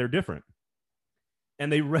 It's just, they're different.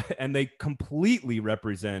 And they completely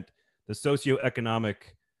represent the socioeconomic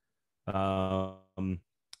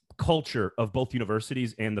culture of both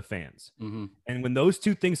universities and the fans. Mm-hmm. And when those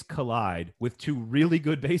two things collide with two really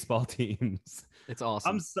good baseball teams, it's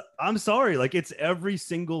awesome. I'm sorry. Like, it's every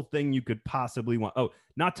single thing you could possibly want. Oh,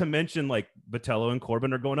 not to mention, like, Botello and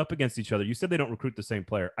Corbin are going up against each other. You said they don't recruit the same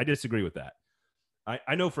player. I disagree with that.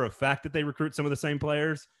 I know for a fact that they recruit some of the same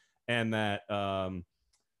players, and that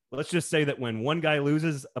let's just say that when one guy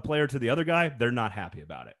loses a player to the other guy, they're not happy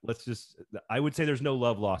about it. I would say there's no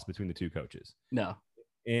love lost between the two coaches. No.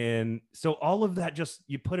 And so all of that, just,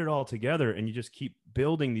 you put it all together and you just keep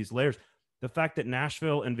building these layers. The fact that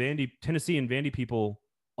Nashville and Tennessee and Vandy people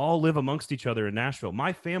all live amongst each other in Nashville.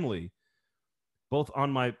 My family, both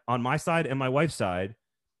on my side and my wife's side,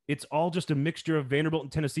 it's all just a mixture of Vanderbilt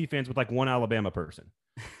and Tennessee fans with like one Alabama person.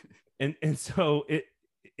 and so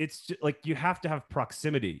it's just like, you have to have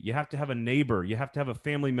proximity. You have to have a neighbor. You have to have a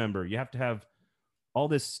family member. You have to have all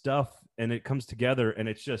this stuff, and it comes together, and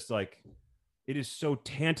it's just like, it is so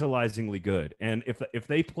tantalizingly good. And if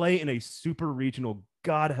they play in a super regional,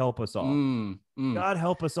 God help us all. God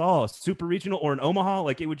help us all. Super regional or in Omaha,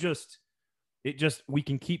 like, we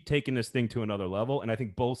can keep taking this thing to another level. And I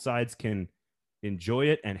think both sides can enjoy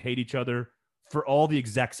it and hate each other for all the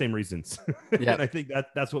exact same reasons. Yep. And I think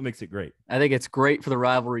that's what makes it great. I think it's great for the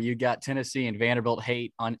rivalry. You got Tennessee and Vanderbilt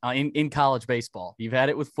hate in college baseball. You've had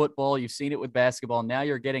it with football. You've seen it with basketball. Now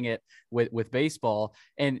you're getting it with baseball.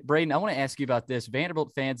 And Braden, I want to ask you about this.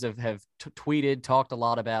 Vanderbilt fans have tweeted, talked a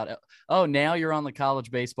lot about, oh, now you're on the college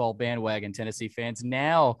baseball bandwagon, Tennessee fans.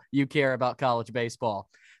 Now you care about college baseball.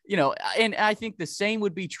 You know, and I think the same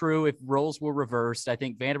would be true if roles were reversed. I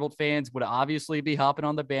think Vanderbilt fans would obviously be hopping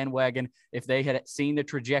on the bandwagon if they had seen the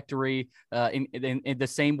trajectory in the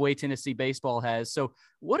same way Tennessee baseball has. So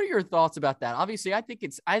what are your thoughts about that? Obviously, I think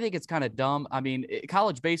it's kind of dumb. I mean,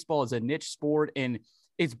 college baseball is a niche sport and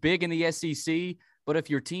it's big in the SEC, but if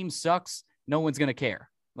your team sucks, no one's going to care.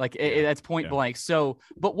 Like, that's point blank. So,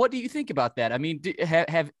 but what do you think about that? I mean,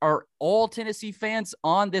 are all Tennessee fans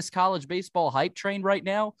on this college baseball hype train right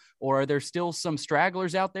now, or are there still some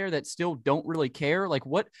stragglers out there that still don't really care? Like,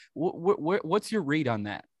 what's your read on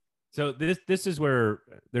that? So this is where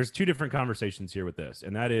there's two different conversations here with this,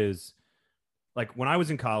 and that is, like, when I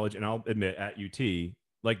was in college, and I'll admit at UT,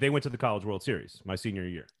 like, they went to the College World Series my senior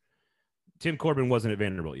year. Tim Corbin wasn't at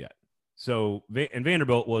Vanderbilt yet. So, and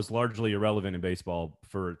Vanderbilt was largely irrelevant in baseball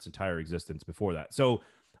for its entire existence before that. So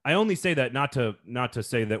I only say that not to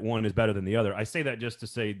say that one is better than the other. I say that just to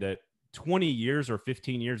say that 20 years or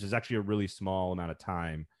 15 years is actually a really small amount of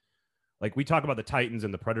time. Like, we talk about the Titans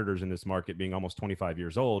and the Predators in this market being almost 25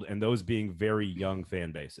 years old, and those being very young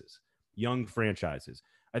fan bases, young franchises.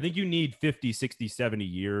 I think you need 50, 60, 70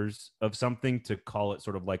 years of something to call it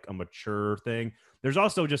sort of like a mature thing. There's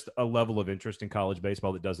also just a level of interest in college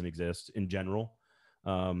baseball that doesn't exist in general,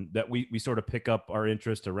 that we sort of pick up our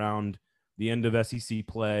interest around the end of SEC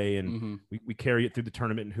play, and we carry it through the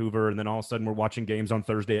tournament in Hoover, and then all of a sudden we're watching games on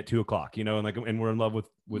Thursday at 2:00, you know, and we're in love with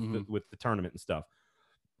the tournament and stuff.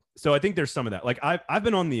 So I think there's some of that. Like, I've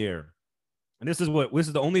been on the air, and this is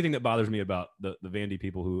the only thing that bothers me about the Vandy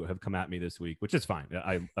people who have come at me this week, which is fine.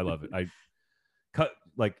 I love it.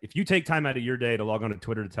 Like, if you take time out of your day to log on to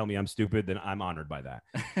Twitter to tell me I'm stupid, then I'm honored by that.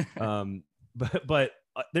 But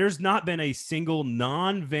there's not been a single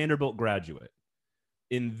non-Vanderbilt graduate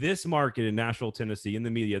in this market in Nashville, Tennessee, in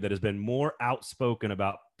the media that has been more outspoken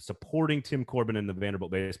about supporting Tim Corbin and the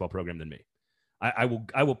Vanderbilt baseball program than me. I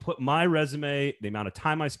will put my resume, the amount of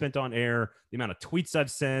time I spent on air, the amount of tweets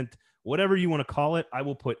I've sent, whatever you want to call it. I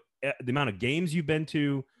will put the amount of games you've been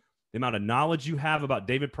to, the amount of knowledge you have about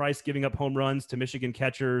David Price giving up home runs to Michigan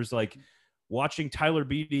catchers, like watching Tyler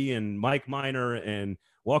Beatty and Mike Minor and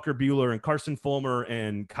Walker Buehler and Carson Fulmer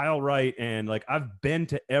and Kyle Wright. And like, I've been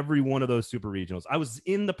to every one of those super regionals. I was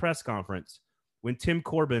in the press conference when Tim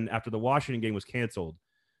Corbin, after the Washington game was canceled,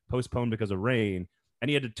 postponed because of rain, and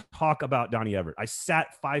he had to talk about Donnie Everett. I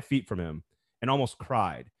sat 5 feet from him and almost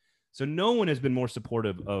cried. So no one has been more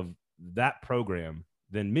supportive of that program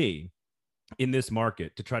than me in this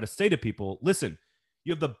market, to try to say to people, listen,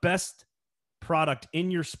 you have the best product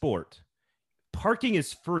in your sport. Parking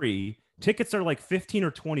is free. Tickets are like $15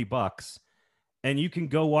 or $20, and you can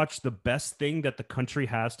go watch the best thing that the country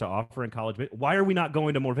has to offer in college. Why are we not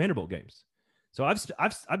going to more Vanderbilt games? So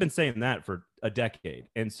I've been saying that for a decade.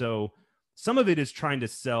 And so some of it is trying to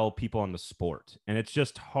sell people on the sport, and it's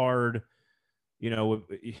just hard.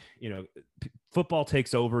 Football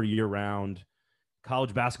takes over year round.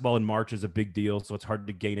 College basketball in March is a big deal, so it's hard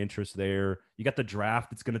to gain interest there. You got the draft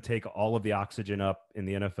that's going to take all of the oxygen up in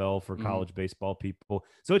the NFL for college baseball people.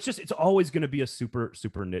 So it's always going to be a super,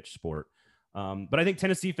 super niche sport. But I think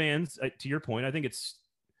Tennessee fans, to your point, I think it's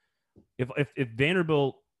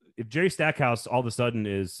if Jerry Stackhouse all of a sudden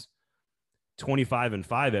is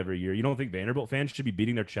 25-5 every year, you don't think Vanderbilt fans should be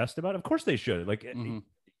beating their chest about it? Of course they should. Like, it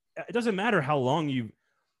doesn't matter how long you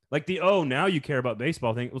like now you care about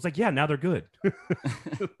baseball thing. It was like, yeah, now they're good.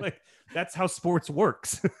 Like, that's how sports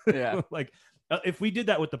works. Yeah. Like, if we did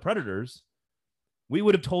that with the Predators, we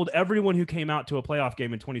would have told everyone who came out to a playoff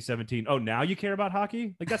game in 2017, oh, now you care about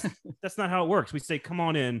hockey? Like, that's not how it works. We say, come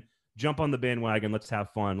on in, jump on the bandwagon. Let's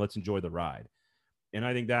have fun. Let's enjoy the ride. And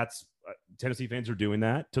I think that's Tennessee fans are doing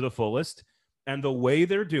that to the fullest. And the way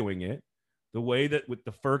they're doing it, the way that with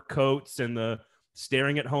the fur coats and the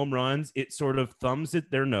staring at home runs, it sort of thumbs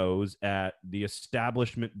at their nose at the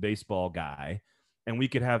establishment baseball guy. And we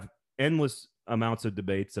could have endless amounts of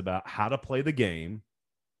debates about how to play the game.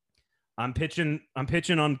 I'm pitching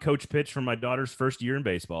on coach pitch for my daughter's first year in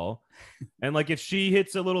baseball. And like, if she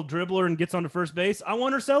hits a little dribbler and gets onto first base, I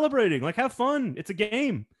want her celebrating. Like, have fun. It's a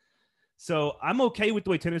game. So I'm okay with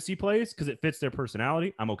the way Tennessee plays because it fits their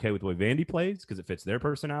personality. I'm okay with the way Vandy plays because it fits their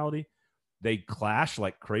personality. They clash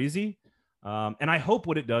like crazy. And I hope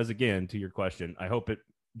what it does, again, to your question, I hope it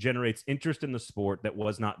generates interest in the sport that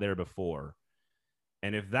was not there before.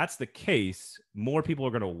 And if that's the case, more people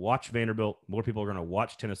are going to watch Vanderbilt, more people are going to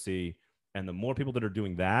watch Tennessee. And the more people that are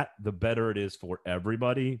doing that, the better it is for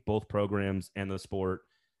everybody, both programs and the sport.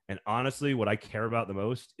 And honestly, what I care about the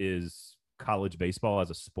most is college baseball as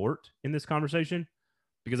a sport in this conversation,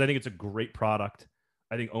 because I think it's a great product.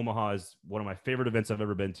 I think Omaha is one of my favorite events I've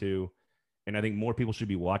ever been to. And I think more people should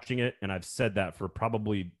be watching it. And I've said that for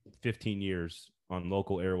probably 15 years on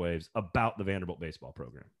local airwaves about the Vanderbilt baseball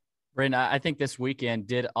program. Braden, I think this weekend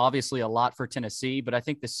did obviously a lot for Tennessee, but I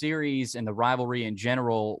think the series and the rivalry in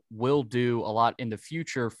general will do a lot in the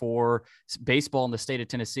future for baseball in the state of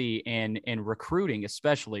Tennessee and recruiting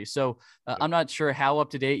especially. So I'm not sure how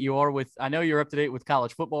up to date you are with, I know you're up to date with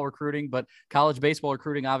college football recruiting, but college baseball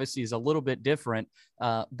recruiting obviously is a little bit different.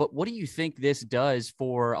 But what do you think this does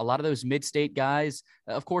for a lot of those mid-state guys?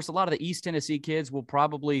 Of course, a lot of the East Tennessee kids will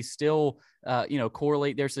probably still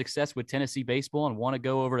correlate their success with Tennessee baseball and want to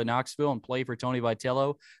go over to Knoxville and play for Tony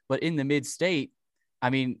Vitello. But in the mid-state, I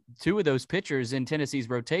mean, two of those pitchers in Tennessee's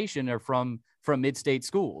rotation are from mid-state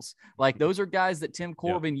schools. Like, those are guys that Tim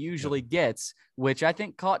Corbin usually gets, which I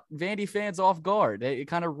think caught Vandy fans off guard. They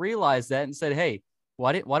kind of realized that and said, hey,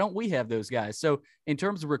 why don't we have those guys? So in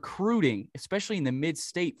terms of recruiting, especially in the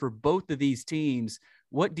mid-state for both of these teams,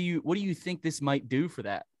 what do you think this might do for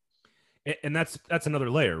that? And that's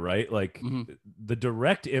another layer, right? Like, the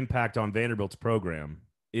direct impact on Vanderbilt's program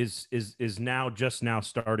is now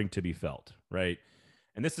starting to be felt, right?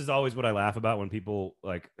 And this is always what I laugh about when people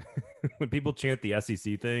when people chant the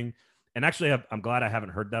SEC thing. And actually, I'm glad I haven't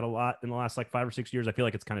heard that a lot in the last 5 or 6 years. I feel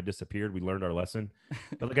like it's kind of disappeared. We learned our lesson,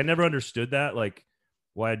 but I never understood that.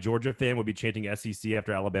 Why a Georgia fan would be chanting SEC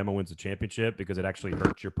after Alabama wins the championship, because it actually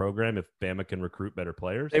hurts your program if Bama can recruit better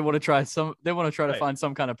players. They want to try to find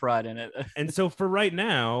some kind of pride in it. And so for right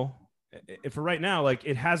now,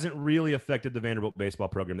 it hasn't really affected the Vanderbilt baseball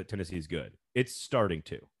program that Tennessee is good. It's starting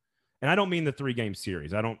to. And I don't mean the 3-game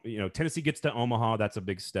series. Tennessee gets to Omaha. That's a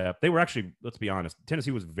big step. They were actually, let's be honest,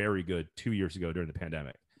 Tennessee was very good 2 years ago during the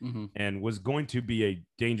pandemic and was going to be a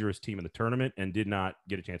dangerous team in the tournament and did not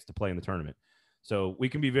get a chance to play in the tournament. So we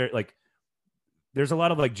can be very there's a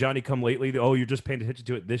lot of Johnny come lately. Oh, you're just paying attention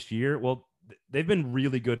to it this year. Well, they've been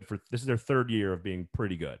really good this is their third year of being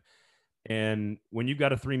pretty good. And when you've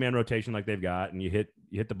got a 3-man rotation like they've got, and you hit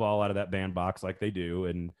the ball out of that bandbox like they do,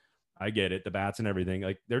 and I get it, the bats and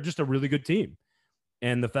everything, they're just a really good team.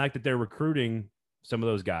 And the fact that they're recruiting some of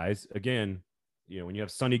those guys, again, when you have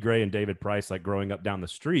Sonny Gray and David Price growing up down the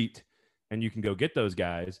street, and you can go get those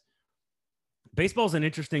guys. Baseball is an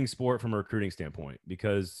interesting sport from a recruiting standpoint,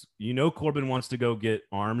 because Corbin wants to go get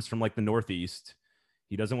arms from the Northeast.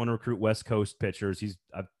 He doesn't want to recruit West Coast pitchers.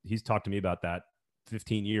 He's talked to me about that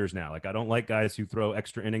 15 years now. I don't like guys who throw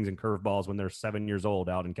extra innings and curveballs when they're 7 years old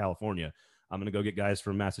out in California. I'm going to go get guys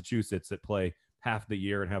from Massachusetts that play half the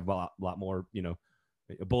year and have a lot more,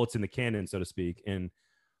 bullets in the cannon, so to speak. And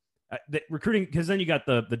the recruiting, because then you got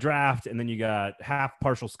the draft, and then you got half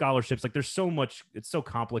partial scholarships. There's so much, it's so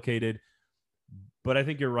complicated. But I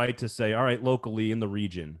think you're right to say, all right, locally in the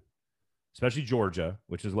region, especially Georgia,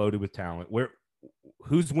 which is loaded with talent,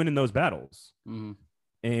 who's winning those battles?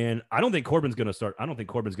 And I don't think Corbin's going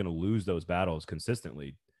to lose those battles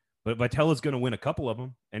consistently, but Vitella's going to win a couple of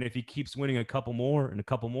them. And if he keeps winning a couple more and a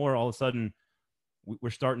couple more, all of a sudden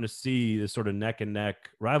we're starting to see this sort of neck and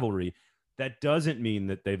neck rivalry. That doesn't mean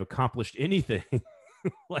that they've accomplished anything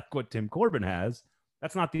like what Tim Corbin has.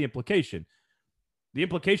 That's not the implication. The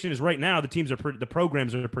implication is right now the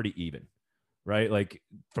programs are pretty even, right? Like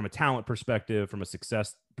from a talent perspective, from a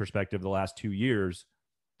success perspective, the last 2 years,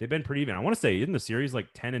 they've been pretty even. I want to say, isn't the series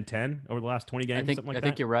like 10-10 over the last 20 games? I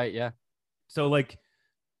think you're right. Yeah. So like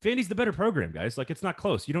Vandy's the better program, guys. Like it's not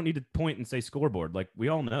close. You don't need to point and say scoreboard. Like we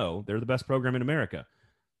all know they're the best program in America.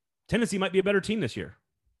 Tennessee might be a better team this year.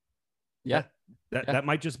 Yeah. That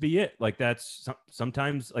might just be it. Like that's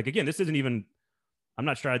sometimes like, again, this isn't even, I'm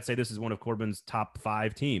not sure I'd say this is one of Corbin's top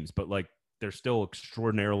 5 teams, but like they're still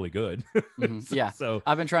extraordinarily good. Yeah. So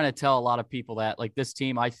I've been trying to tell a lot of people that like this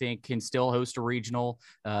team, I think, can still host a regional.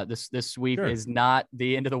 This sweep is not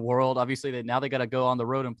the end of the world. Obviously, now they got to go on the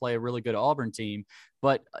road and play a really good Auburn team.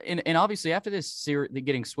 But and obviously after this series,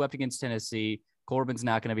 getting swept against Tennessee, Corbin's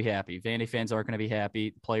not going to be happy. Vandy fans aren't going to be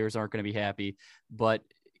happy. Players aren't going to be happy. But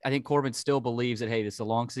I think Corbin still believes that, hey, this is a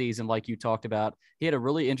long season, like you talked about. He had a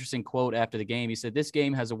really interesting quote after the game. He said, this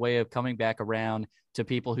game has a way of coming back around to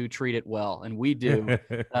people who treat it well. And we do.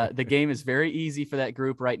 The game is very easy for that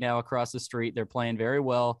group right now across the street. They're playing very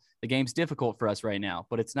well. The game's difficult for us right now,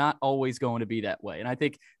 but it's not always going to be that way. And I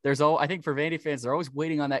think I think for Vandy fans, they're always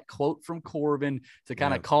waiting on that quote from Corbin to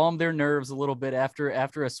kind of calm their nerves a little bit after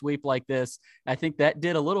a sweep like this. I think that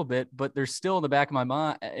did a little bit, but there's still in the back of my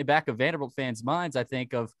mind, back of Vanderbilt fans' minds, I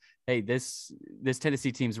think of, hey, this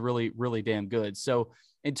Tennessee team's really, really damn good. So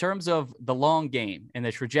in terms of the long game and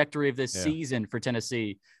the trajectory of this season for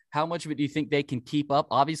Tennessee, how much of it do you think they can keep up?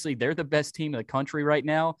 Obviously, they're the best team in the country right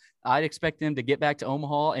now. I'd expect them to get back to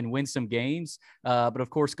Omaha and win some games. But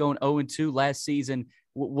of course, going 0-2 last season,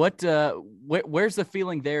 where's the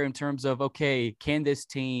feeling there in terms of, okay, can this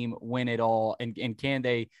team win it all, and can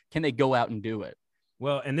they go out and do it?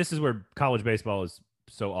 Well, and this is where college baseball is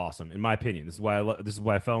so awesome, in my opinion. This is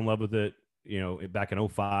why I fell in love with it, back in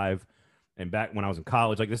 2005 and back when I was in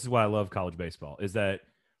college. Like, this is why I love college baseball, is that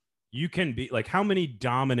you can be like, how many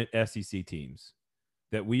dominant SEC teams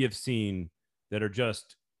that we have seen that are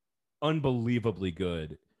just unbelievably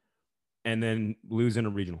good and then lose in a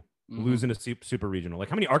regional, lose in a super regional. Like,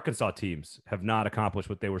 how many Arkansas teams have not accomplished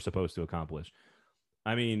what they were supposed to accomplish?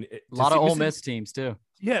 I mean, a lot of Ole Miss teams too.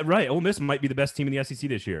 Yeah, right. Ole Miss might be the best team in the SEC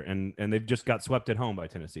this year, and they've just got swept at home by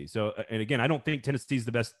Tennessee. So, and again, I don't think Tennessee's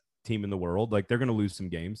the best team in the world. Like, they're going to lose some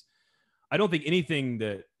games. I don't think anything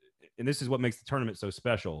that, and this is what makes the tournament so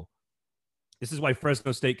special. This is why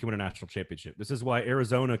Fresno State can win a national championship. This is why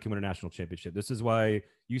Arizona can win a national championship. This is why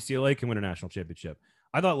UCLA can win a national championship.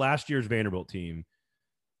 I thought last year's Vanderbilt team,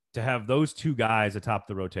 to have those two guys atop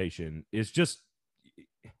the rotation, is just,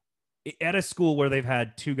 at a school where they've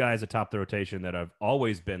had two guys atop the rotation that have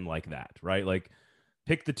always been like that, right? Like,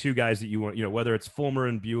 pick the two guys that you want, whether it's Fulmer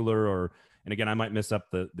and Bueller, or, and again, I might mess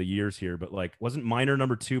up the years here, but like, wasn't Minor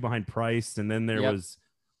number 2 behind Price? And then there was,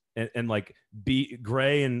 and like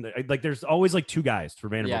Gray, and like, there's always like two guys for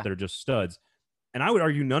Vanderbilt that are just studs. And I would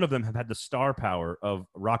argue none of them have had the star power of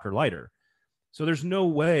Rocker Leiter. So there's no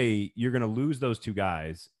way you're going to lose those two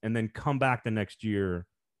guys and then come back the next year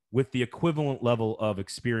with the equivalent level of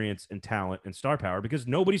experience and talent and star power, because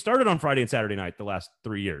nobody started on Friday and Saturday night the last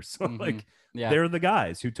 3 years. So they're the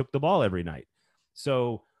guys who took the ball every night.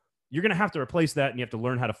 So you're going to have to replace that, and you have to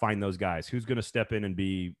learn how to find those guys. Who's going to step in and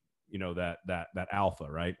be, that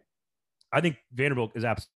alpha, right? I think Vanderbilt is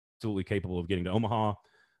absolutely capable of getting to Omaha,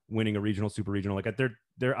 winning a regional, super regional. Like,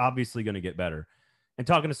 they're obviously going to get better. And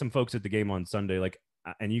talking to some folks at the game on Sunday, like,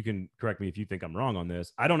 and you can correct me if you think I'm wrong on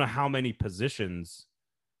this, I don't know how many positions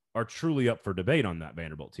are truly up for debate on that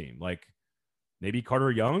Vanderbilt team. Like, maybe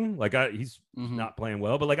Carter Young, like, he's not playing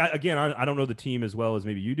well, but like, I don't know the team as well as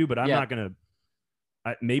maybe you do, but I'm not going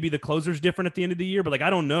to, maybe the closer's different at the end of the year, but like, I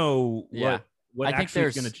don't know what actually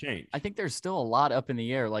is going to change. I think there's still a lot up in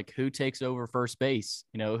the air, like who takes over first base,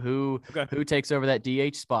 who takes over that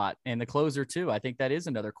DH spot, and the closer too. I think that is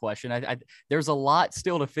another question. There's a lot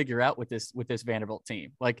still to figure out with this Vanderbilt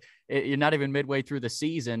team. Like, you're not even midway through the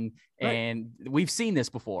season, and we've seen this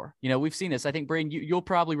before. We've seen this. I think, Braden, you'll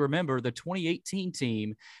probably remember the 2018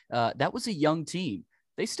 team. That was a young team.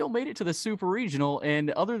 They still made it to the Super Regional,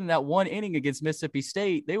 and other than that one inning against Mississippi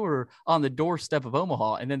State, they were on the doorstep of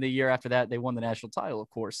Omaha. And then the year after that, they won the national title, of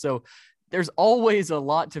course. So there's always a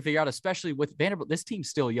lot to figure out, especially with Vanderbilt. This team's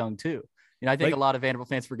still young too. I think a lot of Vanderbilt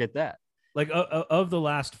fans forget that. Like, of the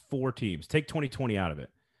last 4 teams, take 2020 out of it.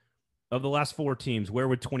 Of the last 4 teams, where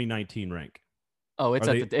would 2019 rank? Oh, it's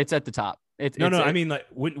at the top. I mean, like,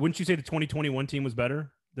 wouldn't you say the 2021 team was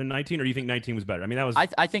better than 19, or do you think 19 was better? I mean, that was.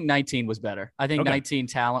 I think 19 was better. I think okay. 19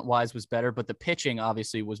 talent wise was better, but the pitching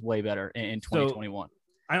obviously was way better in 2021. So,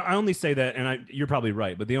 I only say that, and you're probably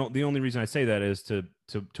right, but the only reason I say that is to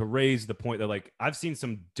raise the point that, like, I've seen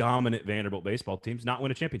some dominant Vanderbilt baseball teams not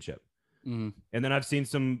win a championship, and then I've seen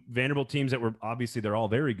some Vanderbilt teams that were obviously they're all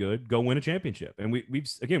very good go win a championship, and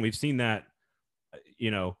we've seen that.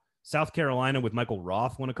 South Carolina with Michael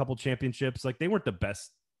Roth won a couple championships. Like, they weren't the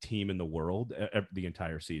best team in the world the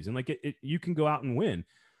entire season. Like, you can go out and win,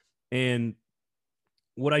 and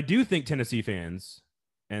what I do think Tennessee fans.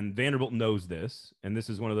 And Vanderbilt knows this. And this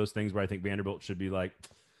is one of those things where I think Vanderbilt should be like,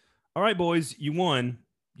 all right, boys, you won.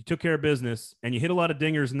 You took care of business. And you hit a lot of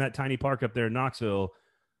dingers in that tiny park up there in Knoxville.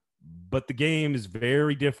 But the game is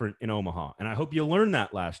very different in Omaha. And I hope you learned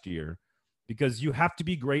that last year, because you have to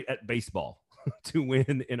be great at baseball to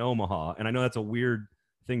win in Omaha. And I know that's a weird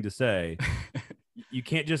thing to say. You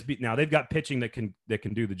can't just be – now, they've got pitching that can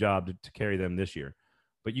do the job to carry them this year.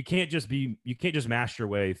 But you can't just mash your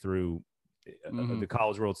way through – the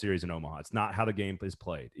College World Series in Omaha. It's not how the game is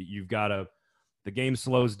played. The game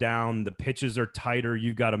slows down. The pitches are tighter.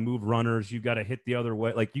 You've got to move runners. You've got to hit the other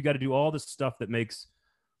way. Like, you got to do all the stuff that makes,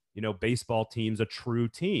 baseball teams a true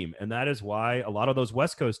team. And that is why a lot of those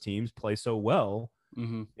West Coast teams play so well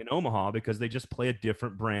in Omaha, because they just play a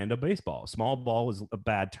different brand of baseball. Small ball is a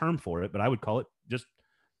bad term for it, but I would call it just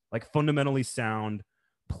like fundamentally sound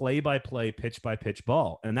play-by-play, pitch-by-pitch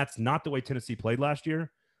ball. And that's not the way Tennessee played last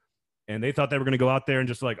year. And they thought they were going to go out there and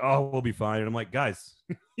just like, oh, we'll be fine. And I'm like, guys,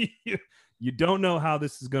 you don't know how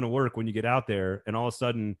this is going to work when you get out there. And all of a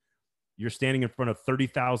sudden, you're standing in front of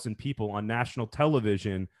 30,000 people on national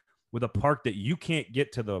television with a park that you can't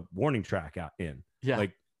get to the warning track out in. Yeah.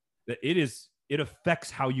 Like, it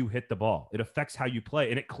affects how you hit the ball. It affects how you play.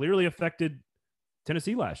 And it clearly affected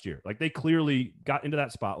Tennessee last year. Like, they clearly got into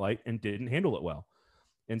that spotlight and didn't handle it well.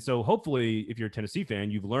 And so hopefully, if you're a Tennessee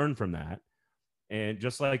fan, you've learned from that. And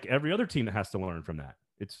just like every other team that has to learn from that,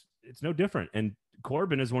 it's no different. And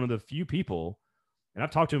Corbin is one of the few people, and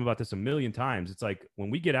I've talked to him about this a million times. It's like, when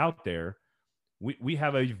we get out there, we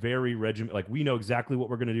have a very regiment. Like, we know exactly what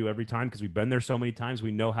we're going to do every time, because we've been there so many times.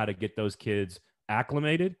 We know how to get those kids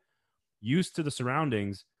acclimated, used to the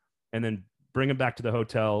surroundings, and then bring them back to the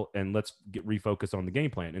hotel and let's refocus on the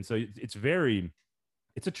game plan. And so it's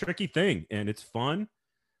a tricky thing, and it's fun.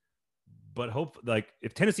 But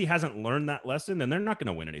if Tennessee hasn't learned that lesson, then they're not going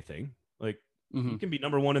to win anything. Like, you can be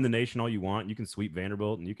number one in the nation all you want. You can sweep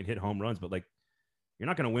Vanderbilt and you can hit home runs, but like, you're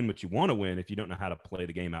not going to win what you want to win if you don't know how to play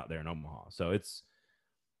the game out there in Omaha. So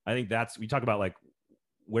I think we talk about like,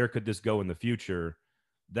 where could this go in the future?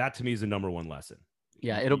 That to me is the number one lesson.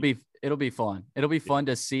 Yeah, it'll be fun. It'll be fun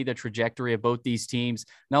to see the trajectory of both these teams,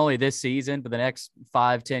 not only this season, but the next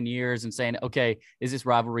 5-10 years, and saying, okay, is this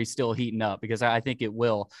rivalry still heating up? Because I think it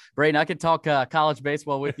will. Braden, I could talk college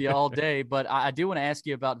baseball with you all day, but I do want to ask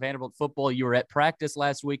you about Vanderbilt football. You were at practice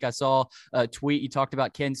last week. I saw a tweet. You talked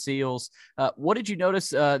about Ken Seals. What did you notice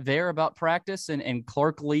there about practice and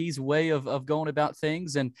Clark Lee's way of going about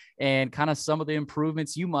things, and kind of some of the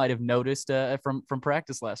improvements you might have noticed from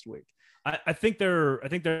practice last week? I think they're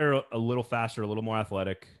a little faster, a little more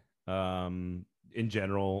athletic. In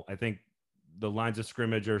general, I think the lines of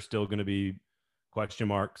scrimmage are still going to be question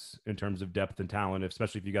marks in terms of depth and talent,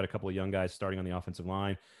 especially if you got a couple of young guys starting on the offensive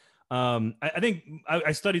line. I think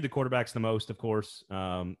I studied the quarterbacks the most, of course,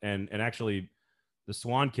 and actually the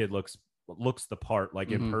Swan kid looks the part.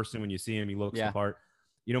 Like, in person, when you see him, he looks the part.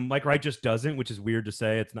 Mike Wright just doesn't, which is weird to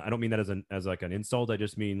say. I don't mean that as like an insult. I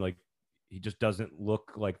just mean, like, he just doesn't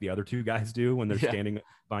look like the other two guys do when they're standing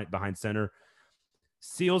behind center.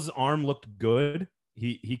 Seals' arm looked good.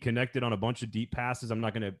 He connected on a bunch of deep passes. I'm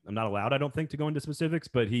not allowed, I don't think, to go into specifics,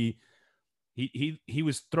 but he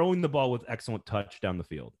was throwing the ball with excellent touch down the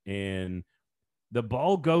field, and the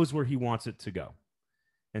ball goes where he wants it to go.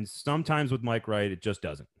 And sometimes with Mike Wright, it just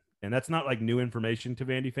doesn't. And that's not like new information to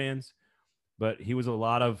Vandy fans, but he was a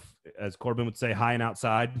lot of, as Corbin would say, high and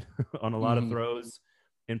outside on a lot of throws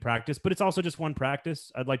in practice. But it's also just one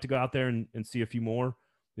practice. I'd like to go out there and see a few more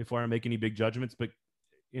before I make any big judgments. But,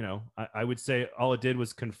 I would say all it did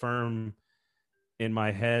was confirm in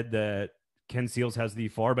my head that Ken Seals has the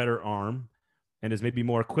far better arm and is maybe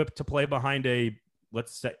more equipped to play behind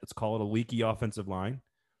let's call it a leaky offensive line,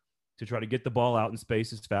 to try to get the ball out in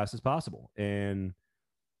space as fast as possible. And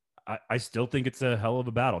I still think it's a hell of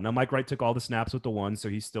a battle. Now, Mike Wright took all the snaps with the one, so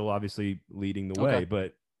he's still obviously leading the way.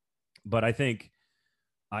 But I think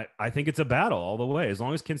it's a battle all the way. As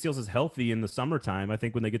long as Ken Seals is healthy in the summertime, I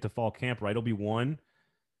think when they get to fall camp, Wright will be 1,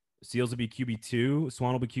 Seals will be QB2,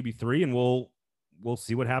 Swan will be QB3, and we'll we'll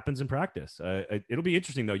see what happens in practice. It'll be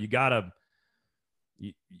interesting though. You gotta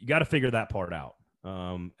figure that part out.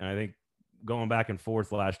 And I think going back and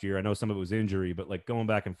forth last year, I know some of it was injury, but like going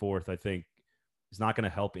back and forth, I think is not going to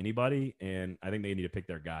help anybody. And I think they need to pick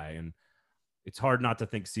their guy. And it's hard not to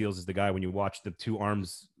think Seals is the guy when you watch the two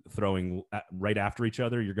arms throwing right after each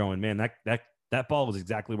other. You're going, man, that ball was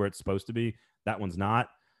exactly where it's supposed to be. That one's not.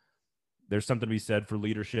 There's something to be said for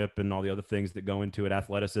leadership and all the other things that go into it,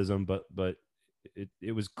 athleticism, but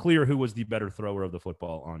it was clear who was the better thrower of the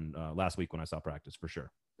football on last week when I saw practice, for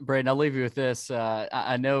sure. Braden, I'll leave you with this.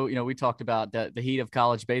 I know, we talked about the heat of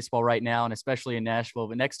college baseball right now, and especially in Nashville,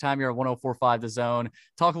 but next time you're at 104.5 The Zone,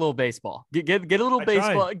 talk a little baseball, get a little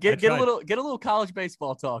baseball, get a little college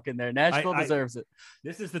baseball talk in there. Nashville deserves it.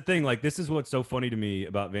 This is the thing. Like, this is what's so funny to me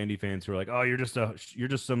about Vandy fans who are like, oh, you're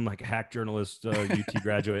just some like hack journalist, UT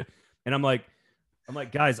graduate. And I'm like,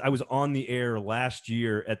 guys, I was on the air last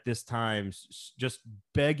year at this time, just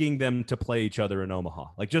begging them to play each other in Omaha.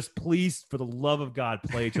 Like, just please, for the love of God,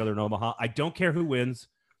 play each other in Omaha. I don't care who wins.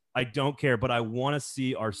 I don't care, but I want to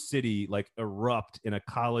see our city like erupt in a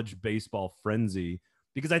college baseball frenzy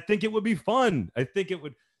because I think it would be fun. I think it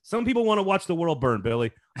would. Some people want to watch the world burn,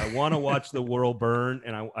 Billy. I want to watch the world burn,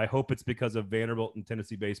 and I hope it's because of Vanderbilt and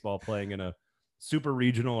Tennessee baseball playing in a super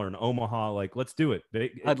regional or an Omaha. Like, let's do it.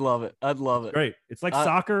 I'd love it. Great. It's like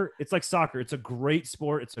soccer. It's a great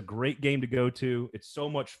sport. It's a great game to go to. It's so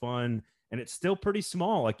much fun, and it's still pretty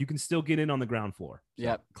small. Like, you can still get in on the ground floor. So.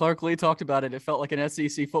 Yeah. Clark Lee talked about it. It felt like an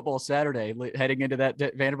SEC football Saturday heading into that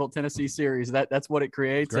Vanderbilt Tennessee series. That's what it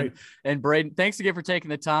creates. And Braden, thanks again for taking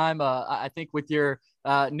the time. I think with your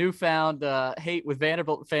newfound hate with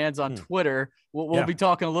Vanderbilt fans on Twitter, we'll be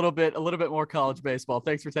talking a little bit more college baseball.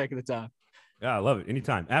 Thanks for taking the time. Yeah, I love it.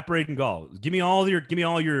 Anytime. At Braden Gall. Give me all your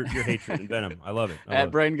hatred and venom. I love it.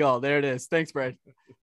 At Braden Gall. There it is. Thanks, Braden.